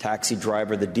Streets, Taxi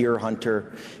Driver, The Deer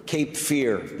Hunter, Cape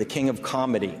Fear, The King of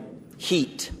Comedy,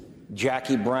 Heat,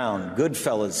 Jackie Brown,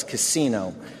 Goodfellas,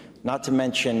 Casino, not to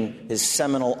mention his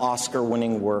seminal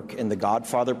Oscar-winning work in The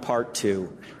Godfather Part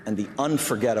 2 and the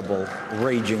unforgettable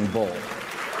Raging Bull.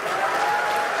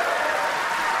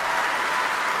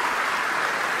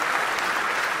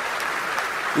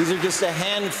 These are just a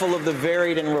handful of the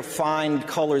varied and refined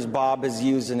colors Bob has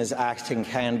used in his acting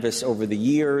canvas over the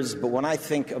years. But when I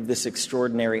think of this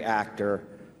extraordinary actor,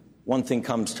 one thing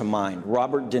comes to mind.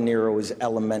 Robert De Niro is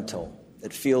elemental.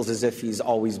 It feels as if he's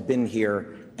always been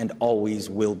here and always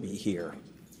will be here.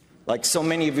 Like so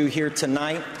many of you here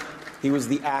tonight, he was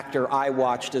the actor I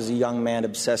watched as a young man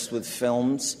obsessed with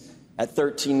films. At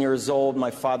 13 years old,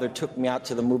 my father took me out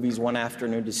to the movies one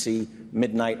afternoon to see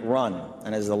Midnight Run.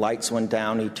 And as the lights went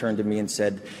down, he turned to me and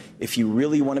said, if you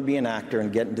really want to be an actor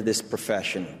and get into this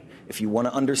profession, if you want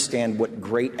to understand what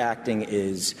great acting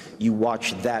is, you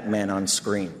watch that man on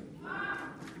screen.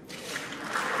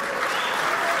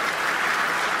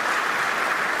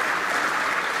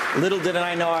 Little did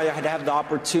I know I had had the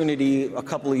opportunity a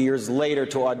couple of years later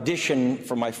to audition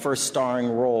for my first starring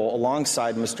role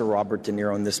alongside Mr. Robert De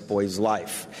Niro in This Boy's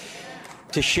Life.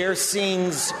 To share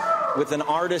scenes with an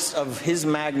artist of his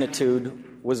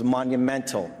magnitude was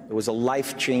monumental. It was a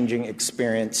life-changing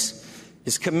experience.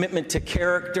 His commitment to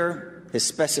character,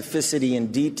 his specificity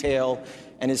in detail,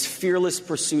 and his fearless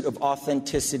pursuit of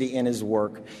authenticity in his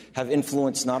work have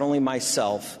influenced not only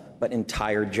myself, but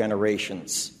entire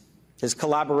generations. His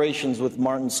collaborations with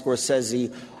Martin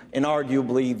Scorsese,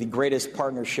 inarguably the greatest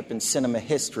partnership in cinema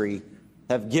history,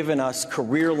 have given us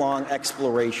career-long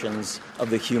explorations of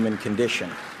the human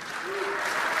condition.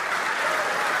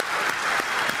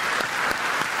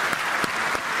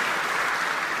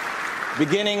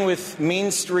 Beginning with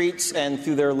Mean Streets and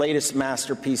through their latest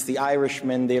masterpiece, The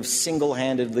Irishman, they have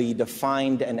single-handedly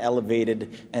defined and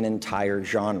elevated an entire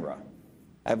genre.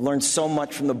 I've learned so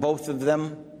much from the both of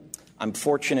them. I'm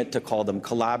fortunate to call them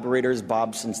collaborators,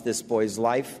 Bob since This Boy's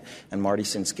Life and Marty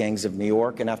since Gangs of New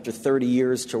York. And after 30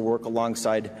 years to work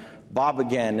alongside Bob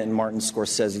again in Martin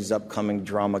Scorsese's upcoming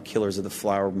drama, Killers of the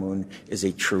Flower Moon, is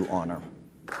a true honor.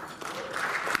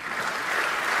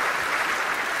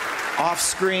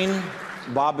 Off-screen,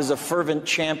 Bob is a fervent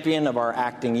champion of our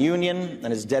acting union and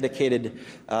has dedicated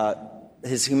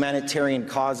his humanitarian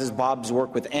causes. Bob's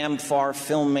work with AmFAR,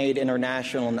 FilmAid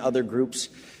International, and other groups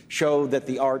show that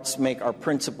the arts make our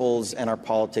principles and our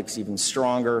politics even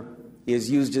stronger. He has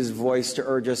used his voice to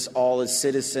urge us all as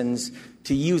citizens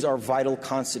to use our vital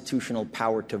constitutional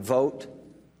power to vote.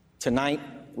 Tonight,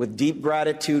 with deep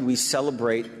gratitude, we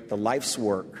celebrate the life's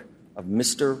work of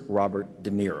Mr. Robert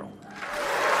De Niro.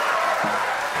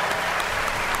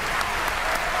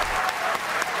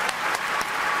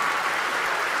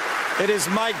 It is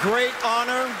my great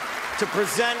honor to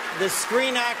present the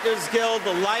Screen Actors Guild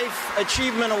the Life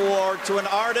Achievement Award to an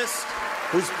artist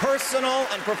whose personal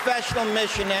and professional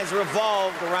mission has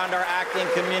revolved around our acting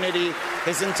community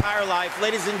his entire life.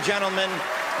 Ladies and gentlemen,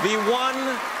 the one,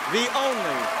 the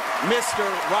only, Mr.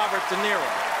 Robert De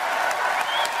Niro.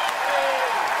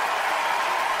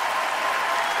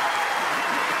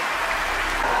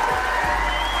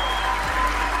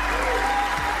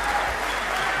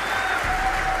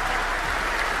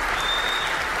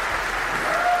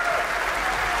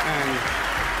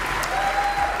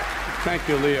 Thank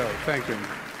you, Leo. Thank you.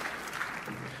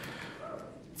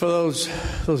 For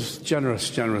those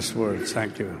generous words.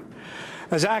 Thank you.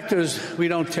 As actors, we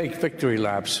don't take victory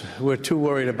laps. We're too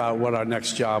worried about what our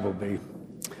next job will be.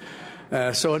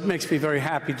 So it makes me very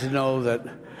happy to know that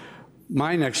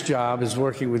my next job is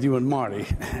working with you and Marty.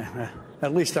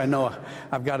 At least I know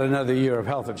I've got another year of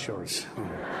health insurance.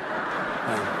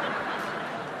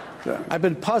 I've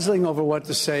been puzzling over what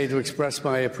to say to express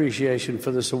my appreciation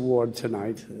for this award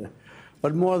tonight.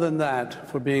 But more than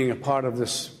that, for being a part of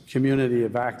this community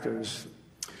of actors,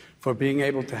 for being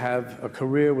able to have a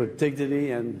career with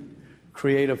dignity and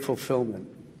creative fulfillment.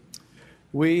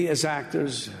 We as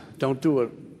actors don't do it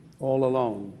all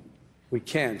alone. We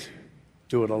can't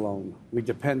do it alone. We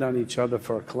depend on each other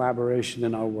for a collaboration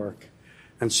in our work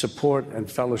and support and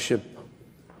fellowship,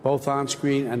 both on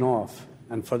screen and off.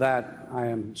 And for that, I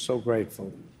am so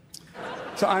grateful.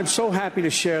 So I'm so happy to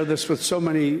share this with so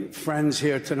many friends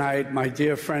here tonight. My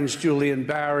dear friends Julie and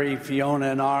Barry, Fiona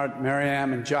and Art,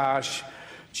 Mariam and Josh,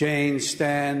 Jane,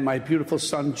 Stan, my beautiful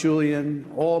son Julian,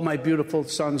 all my beautiful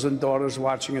sons and daughters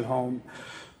watching at home,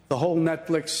 the whole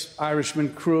Netflix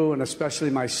Irishman crew, and especially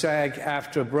my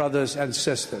SAG-AFTRA brothers and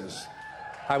sisters.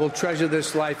 I will treasure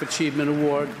this Life Achievement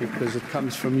Award because it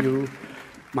comes from you,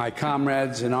 my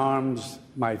comrades in arms,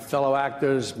 my fellow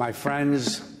actors, my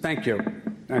friends. Thank you.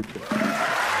 Thank you.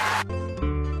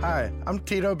 Hi, Hi, I'm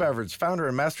Tito Beveridge, founder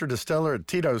and master distiller at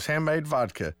Tito's Handmade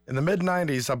Vodka. In the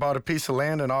mid-90s, I bought a piece of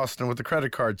land in Austin with a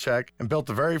credit card check and built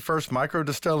the very first micro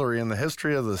distillery in the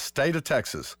history of the state of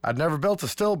Texas. I'd never built a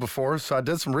still before, so I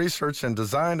did some research and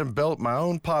designed and built my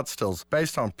own pot stills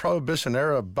based on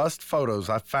Prohibition-era bust photos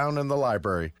I found in the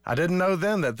library. I didn't know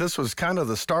then that this was kind of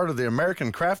the start of the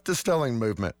American craft distilling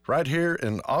movement right here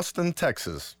in Austin,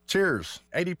 Texas. Cheers.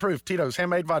 80 proof Tito's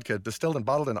Handmade Vodka, distilled and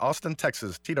bottled in Austin,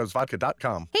 Texas.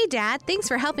 Tito'sVodka.com. Hey, Dad, thanks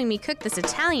for helping me cook this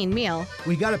Italian meal.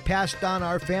 We got to pass down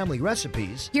our family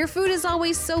recipes. Your food is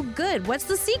always so good. What's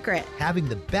the secret? Having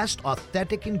the best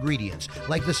authentic ingredients,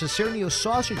 like the Cicernio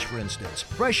sausage, for instance.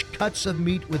 Fresh cuts of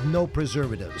meat with no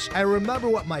preservatives. I remember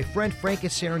what my friend Frank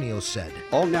Cicernio said.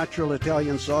 All natural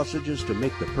Italian sausages to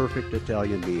make the perfect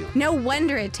Italian meal. No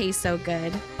wonder it tastes so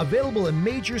good. Available in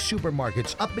major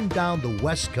supermarkets up and down the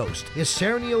West Coast.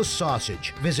 Cicernio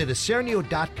sausage. Visit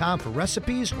Cicernio.com for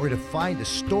recipes or to find a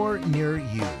store near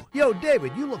you. Yo,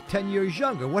 David, you look 10 years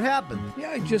younger. What happened?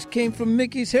 Yeah, I just came from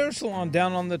Mickey's Hair Salon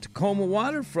down on the Tacoma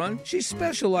waterfront. She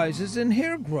specializes in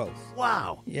hair growth.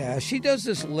 Wow. Yeah, she does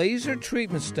this laser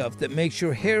treatment stuff that makes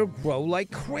your hair grow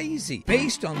like crazy,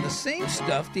 based on the same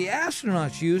stuff the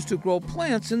astronauts use to grow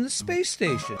plants in the space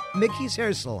station. Mickey's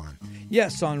Hair Salon.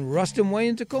 Yes, on Ruston Way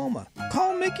in Tacoma.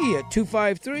 Call Mickey at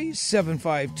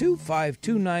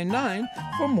 253-752-5299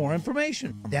 for more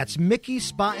information. That's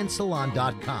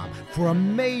MickeySpaAndSalon.com for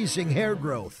amazing hair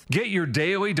growth. Get your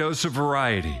daily dose of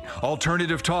variety.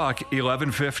 Alternative Talk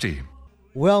 1150.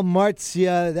 Well,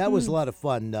 Marcia, that was a lot of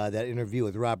fun, that interview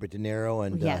with Robert De Niro.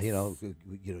 And, Yes.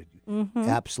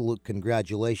 Absolute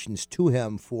congratulations to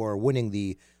him for winning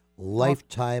the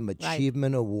Lifetime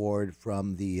Achievement Award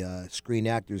from the Screen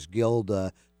Actors Guild.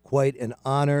 Quite an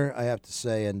honor, I have to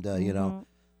say. And,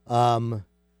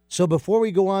 so before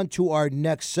we go on to our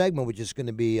next segment, which is going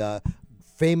to be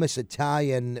famous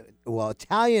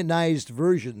Italianized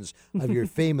versions of your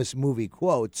famous movie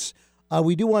quotes,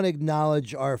 we do want to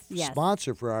acknowledge our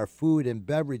sponsor for our food and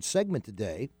beverage segment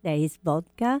today. There is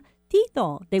Vodka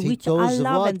Tito, which I Tito's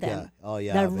love Vodka. them. Oh,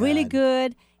 yeah, They're really man.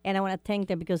 good, and I want to thank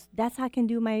them because that's how I can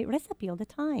do my recipe all the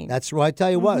time. That's right. I tell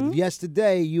you what,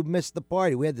 yesterday you missed the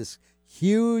party. We had this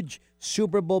huge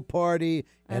Super Bowl party,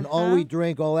 and all we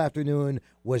drank all afternoon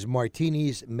was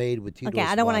martinis made with Tito's Okay,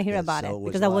 I don't want to vodka, hear about so it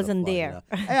was because a I lot of wasn't fun, there.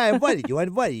 Hey, I invited you.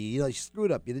 You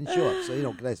screwed up. You didn't show up. So,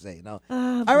 what can I say? Oh,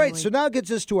 All right, boy. so now gets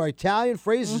us to our Italian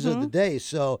phrases of the day.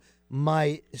 So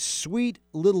my sweet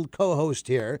little co-host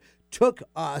here took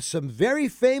some very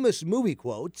famous movie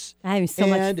quotes. I'm having so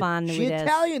much and fun she with this.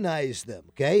 Italianized them,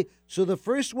 okay? So the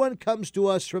first one comes to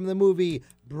us from the movie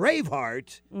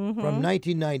Braveheart from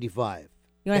 1995.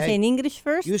 You want to say in English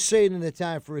first? You say it in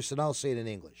Italian first, and I'll say it in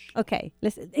English. Okay,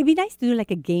 listen. It'd be nice to do like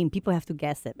a game. People have to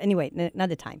guess it. Anyway,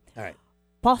 another time. All right.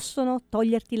 Possono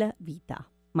toglierti la vita,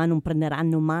 ma non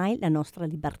prenderanno mai la nostra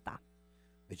libertà.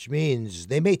 Which means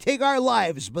they may take our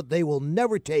lives, but they will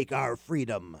never take our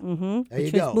freedom. There you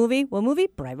Which go. movie? What movie?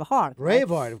 Braveheart.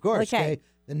 Braveheart, of course. Okay.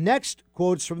 The next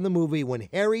quote's from the movie When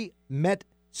Harry Met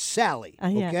Sally.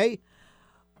 Yeah. Okay?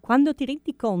 Quando ti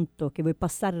rendi conto che vuoi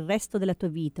passare il resto della tua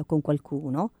vita con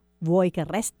qualcuno, vuoi che il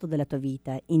resto della tua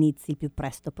vita inizi il più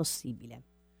presto possibile.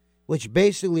 Which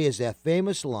basically is that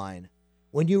famous line,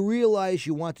 when you realize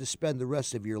you want to spend the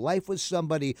rest of your life with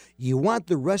somebody, you want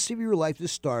the rest of your life to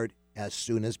start as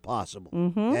soon as possible.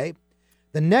 Okay?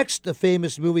 The next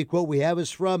famous movie quote we have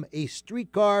is from A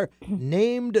Streetcar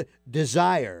Named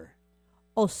Desire.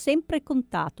 Ho sempre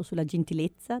contato sulla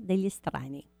gentilezza degli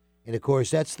estranei. And of course,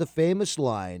 that's the famous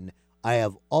line, I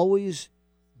have always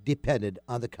depended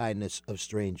on the kindness of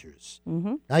strangers.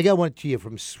 Now, I got one to you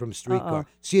from Streetcar.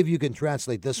 See if you can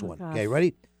translate this one. gosh. Okay,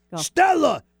 ready? Go.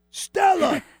 Stella!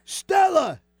 Stella!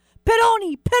 Stella!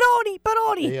 Peroni! Peroni!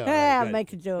 Peroni! Yeah, right,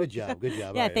 Make a joke. Good job. Yeah,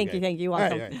 All right, thank okay. you. You're All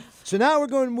welcome. right. So now we're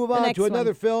going to move on next to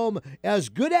another one. film, As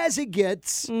Good As It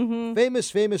Gets.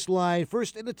 Famous line,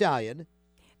 first in Italian,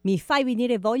 Mi fai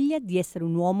venire voglia di essere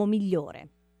un uomo migliore.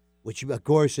 which of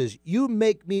course is, you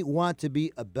make me want to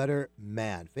be a better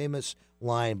man. Famous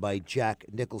line by Jack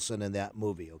Nicholson in that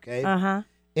movie, okay? Uh-huh.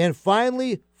 And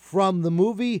finally, from the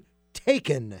movie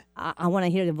Taken. I want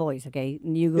to hear the voice, okay?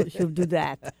 You should do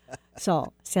that.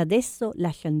 So, se adesso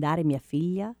lascio andare mia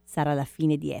figlia, sarà la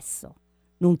fine di esso.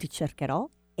 Non ti cercherò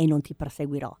e non ti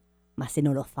perseguirò. Ma se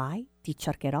non lo fai, ti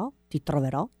cercherò, ti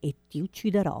troverò e ti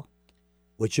ucciderò.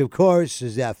 Which, of course,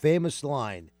 is that famous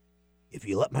line, if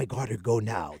you let my daughter go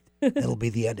now, that'll be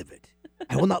the end of it.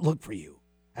 I will not look for you.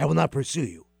 I will not pursue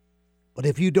you. But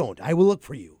if you don't, I will look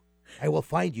for you. I will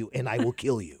find you, and I will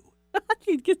kill you.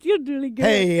 Because you're really good.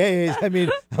 Hey, I mean,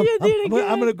 I'm good.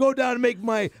 going to go down and make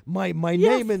my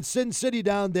name in Sin City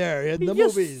down there in the You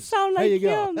movies. sound like there you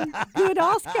go. him. Good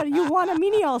Oscar. You won a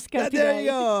mini Oscar today. There you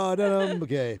go.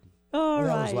 Okay. All That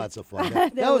right. was lots of fun.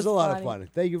 That was a lot of fun.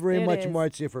 Thank you very It much, is.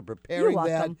 Marcia, for preparing You're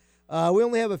that. welcome. We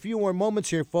only have a few more moments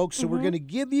here, folks, so we're going to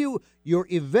give you your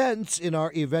events in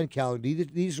our event calendar.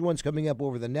 These are ones coming up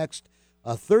over the next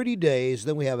 30 days.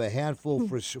 Then we have a handful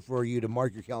for you to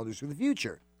mark your calendars for the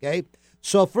future, okay?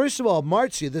 So first of all,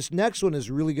 Marcia, this next one is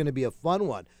really going to be a fun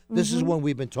one. This is one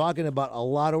we've been talking about a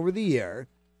lot over the year,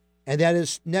 and that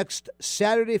is next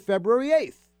Saturday, February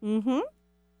 8th.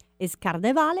 It's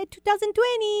Carnevale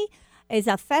 2020. It's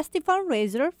a festival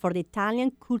fundraiser for the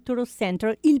Italian Cultural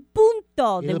Center Il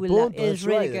Punto. Il Punto, It's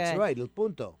really good. That's right, Il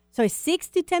Punto. So it's 6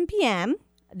 to 10 p.m.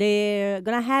 They're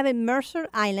going to have it Mercer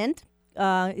Island.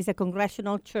 It's a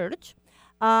congressional church.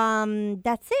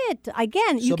 That's it.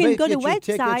 Again, you can go to the get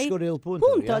your website. tickets, go to Il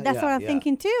Punto. Yeah, That's yeah, what I'm yeah.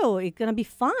 thinking too. It's going to be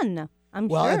fun. I'm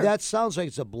Well, sure. that sounds like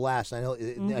it's a blast. I know.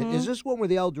 Is this one where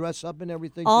they all dress up and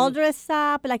everything? All too? dressed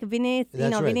up like That's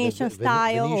right, Venetian the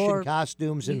style, Venetian or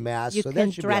costumes and masks. you so can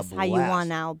that should dress be a how you blast. want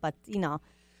now. But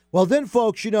Well, then,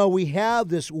 folks, we have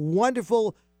this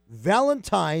wonderful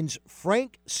Valentine's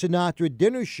Frank Sinatra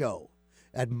dinner show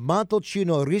at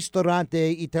Montalcino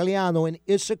Ristorante Italiano in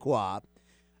Issaquah.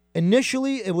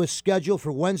 Initially, it was scheduled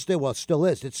for Wednesday. Well, it still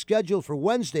is. It's scheduled for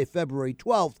Wednesday, February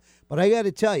 12th. But I got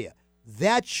to tell you,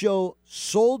 that show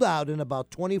sold out in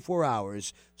about 24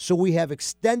 hours. So we have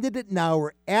extended it now.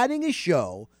 We're adding a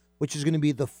show, which is going to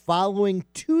be the following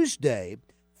Tuesday,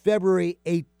 February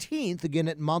 18th, again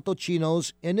at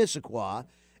Montalcino's in Issaquah.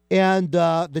 And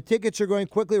the tickets are going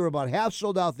quickly. We're about half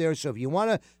sold out there. So if you want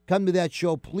to come to that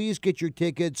show, please get your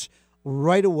tickets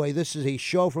right away. This is a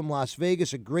show from Las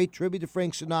Vegas, a great tribute to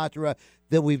Frank Sinatra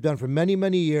that we've done for many,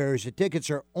 many years. The tickets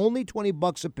are only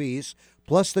 $20 a piece,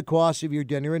 plus the cost of your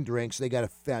dinner and drinks. They got a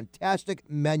fantastic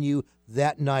menu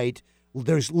that night.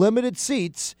 There's limited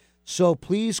seats, so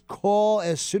please call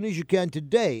as soon as you can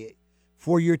today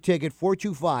for your ticket,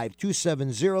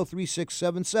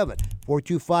 425-270-3677,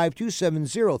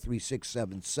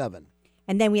 425-270-3677.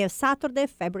 And then we have Saturday,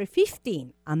 February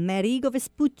 15th. Amerigo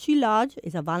Vespucci Lodge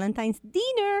is a Valentine's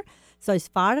dinner. So it's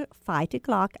 5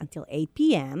 o'clock until 8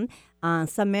 p.m. on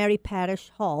St. Mary Parish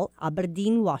Hall,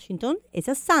 Aberdeen, Washington. It's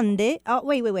a Sunday. Oh,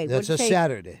 wait. That's a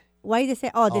Saturday. Why did they say,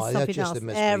 there's that's something just else a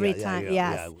mystery. every Yeah, time? yeah,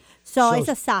 Yes. yeah. So So- it's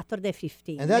a Saturday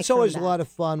 15th. And that's Make always sure a of lot that. of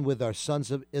fun with our Sons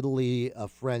of Italy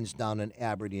friends down in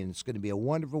Aberdeen. It's going to be a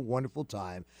wonderful, wonderful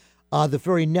time. The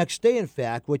very next day, in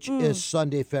fact, which is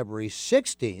Sunday, February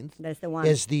 16th, That's the one.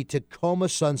 is the Tacoma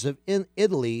Sons of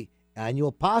Italy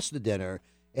annual pasta dinner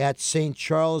at St.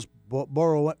 Charles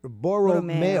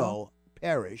Borromeo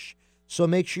Parish. So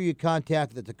make sure you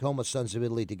contact the Tacoma Sons of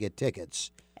Italy to get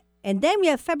tickets. And then we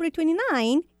have February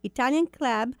 29, Italian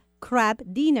Club Crab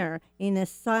Dinner in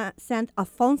St.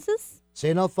 Alphonsus.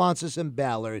 St. Alphonsus and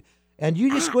Ballard. And you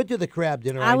just went to the crab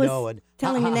dinner, I was know. And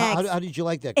telling you next. How did you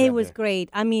like that crab It was dinner? great.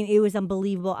 I mean, it was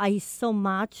unbelievable. I ate so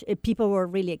much. People were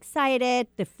really excited.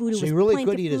 The food So was you really plenty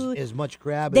could eat food. as much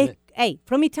crab.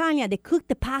 From Italian, they cooked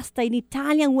the pasta in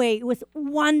Italian way. It was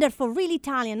wonderful, really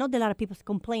Italian. Not a lot of people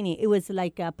complaining. It was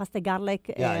like pasta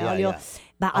garlic, olio,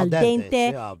 but al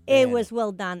dente. Yeah, it man. was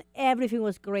well done. Everything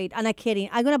was great. I'm not kidding.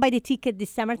 I'm gonna buy the ticket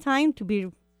this summertime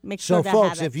to make So, sure that I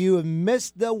folks, have if it. you have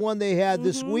missed the one they had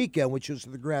this weekend, which was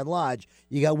the Grand Lodge,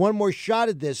 you got one more shot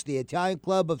at this. The Italian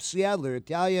Club of Seattle, or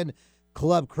Italian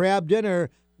Club Crab Dinner,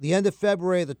 the end of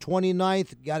February, the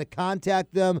 29th. Got to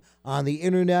contact them on the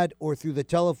internet or through the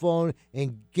telephone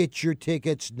and get your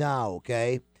tickets now,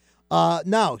 okay?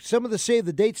 Now, some of the save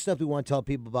the date stuff we want to tell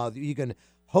people about. You can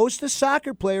host a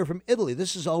soccer player from Italy.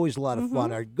 This is always a lot of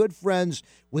fun. Our good friends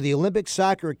with the Olympic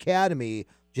Soccer Academy,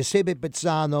 Giuseppe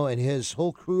Pizzano and his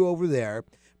whole crew over there,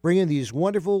 bringing these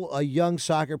wonderful young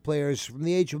soccer players from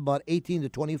the age of about 18 to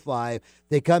 25.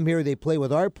 They come here, they play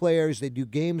with our players, they do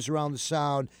games around the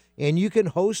Sound, and you can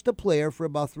host a player for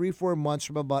about 3-4 months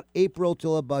from about April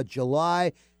till about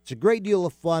July. It's a great deal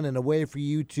of fun and a way for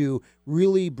you to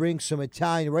really bring some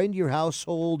Italian right into your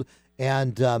household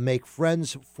and make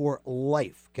friends for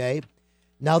life, okay?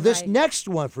 Now, this next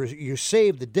one for your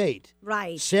save the date.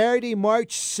 Right. Saturday,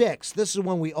 March 6th. This is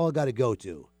one we all got to go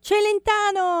to.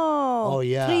 Celentano. Oh,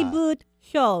 yeah. Tribute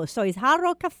show. So it's Hard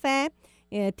Rock Cafe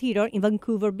Theater in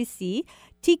Vancouver, BC.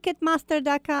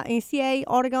 Ticketmaster.ca in CA,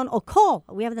 Oregon, or call.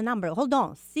 We have the number. Hold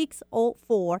on.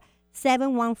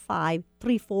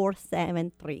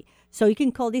 604-715-3473. So you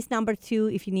can call this number too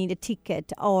if you need a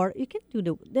ticket, or you can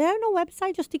do there are no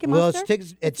website, just Ticketmaster. Well,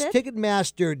 it's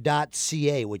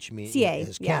ticketmaster.ca, which means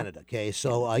is Canada. Okay,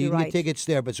 so you can get tickets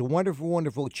there. But it's a wonderful,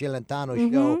 wonderful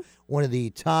Celentano show. One of the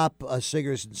top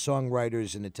singers and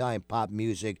songwriters in Italian pop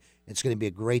music. It's going to be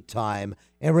a great time.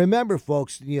 And remember,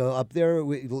 folks, up there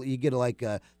you get like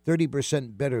a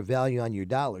 30% better value on your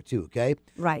dollar, too, okay?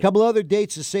 Right. A couple other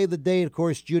dates to save the day. Of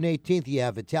course, June 18th, you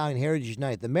have Italian Heritage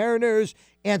Night at the Mariners.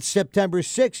 And September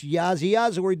 6th, Yazzie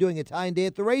Yazzie, we're doing Italian Day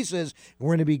at the Races. We're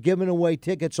going to be giving away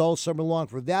tickets all summer long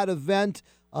for that event.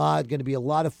 It's going to be a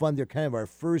lot of fun. They're kind of our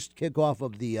first kickoff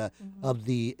of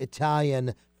the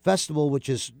Italian festival, which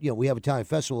is, we have Italian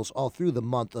festivals all through the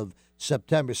month of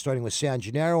September, starting with San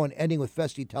Gennaro and ending with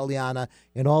Festa Italiana,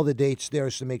 and all the dates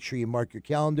there, so make sure you mark your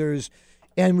calendars.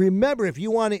 And remember, if you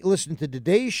want to listen to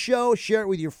today's show, share it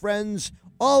with your friends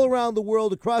all around the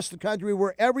world, across the country,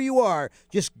 wherever you are.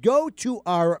 Just go to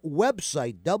our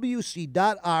website, WCIR.biz,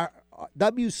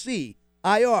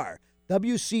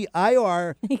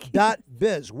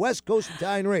 West Coast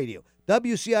Italian Radio.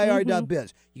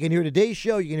 WCIR.biz. You can hear today's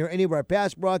show. You can hear any of our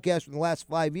past broadcasts from the last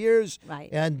 5 years. Right.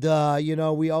 And,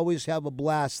 we always have a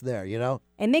blast there,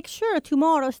 And make sure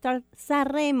tomorrow starts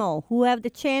Sanremo, who have the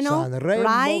channel.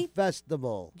 Sanremo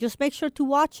Festival. Just make sure to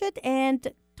watch it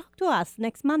and talk to us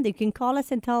next Monday. You can call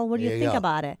us and tell what you think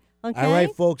about it. Okay? All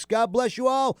right, folks. God bless you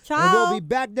all. Ciao. And we'll be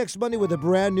back next Monday with a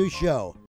brand new show.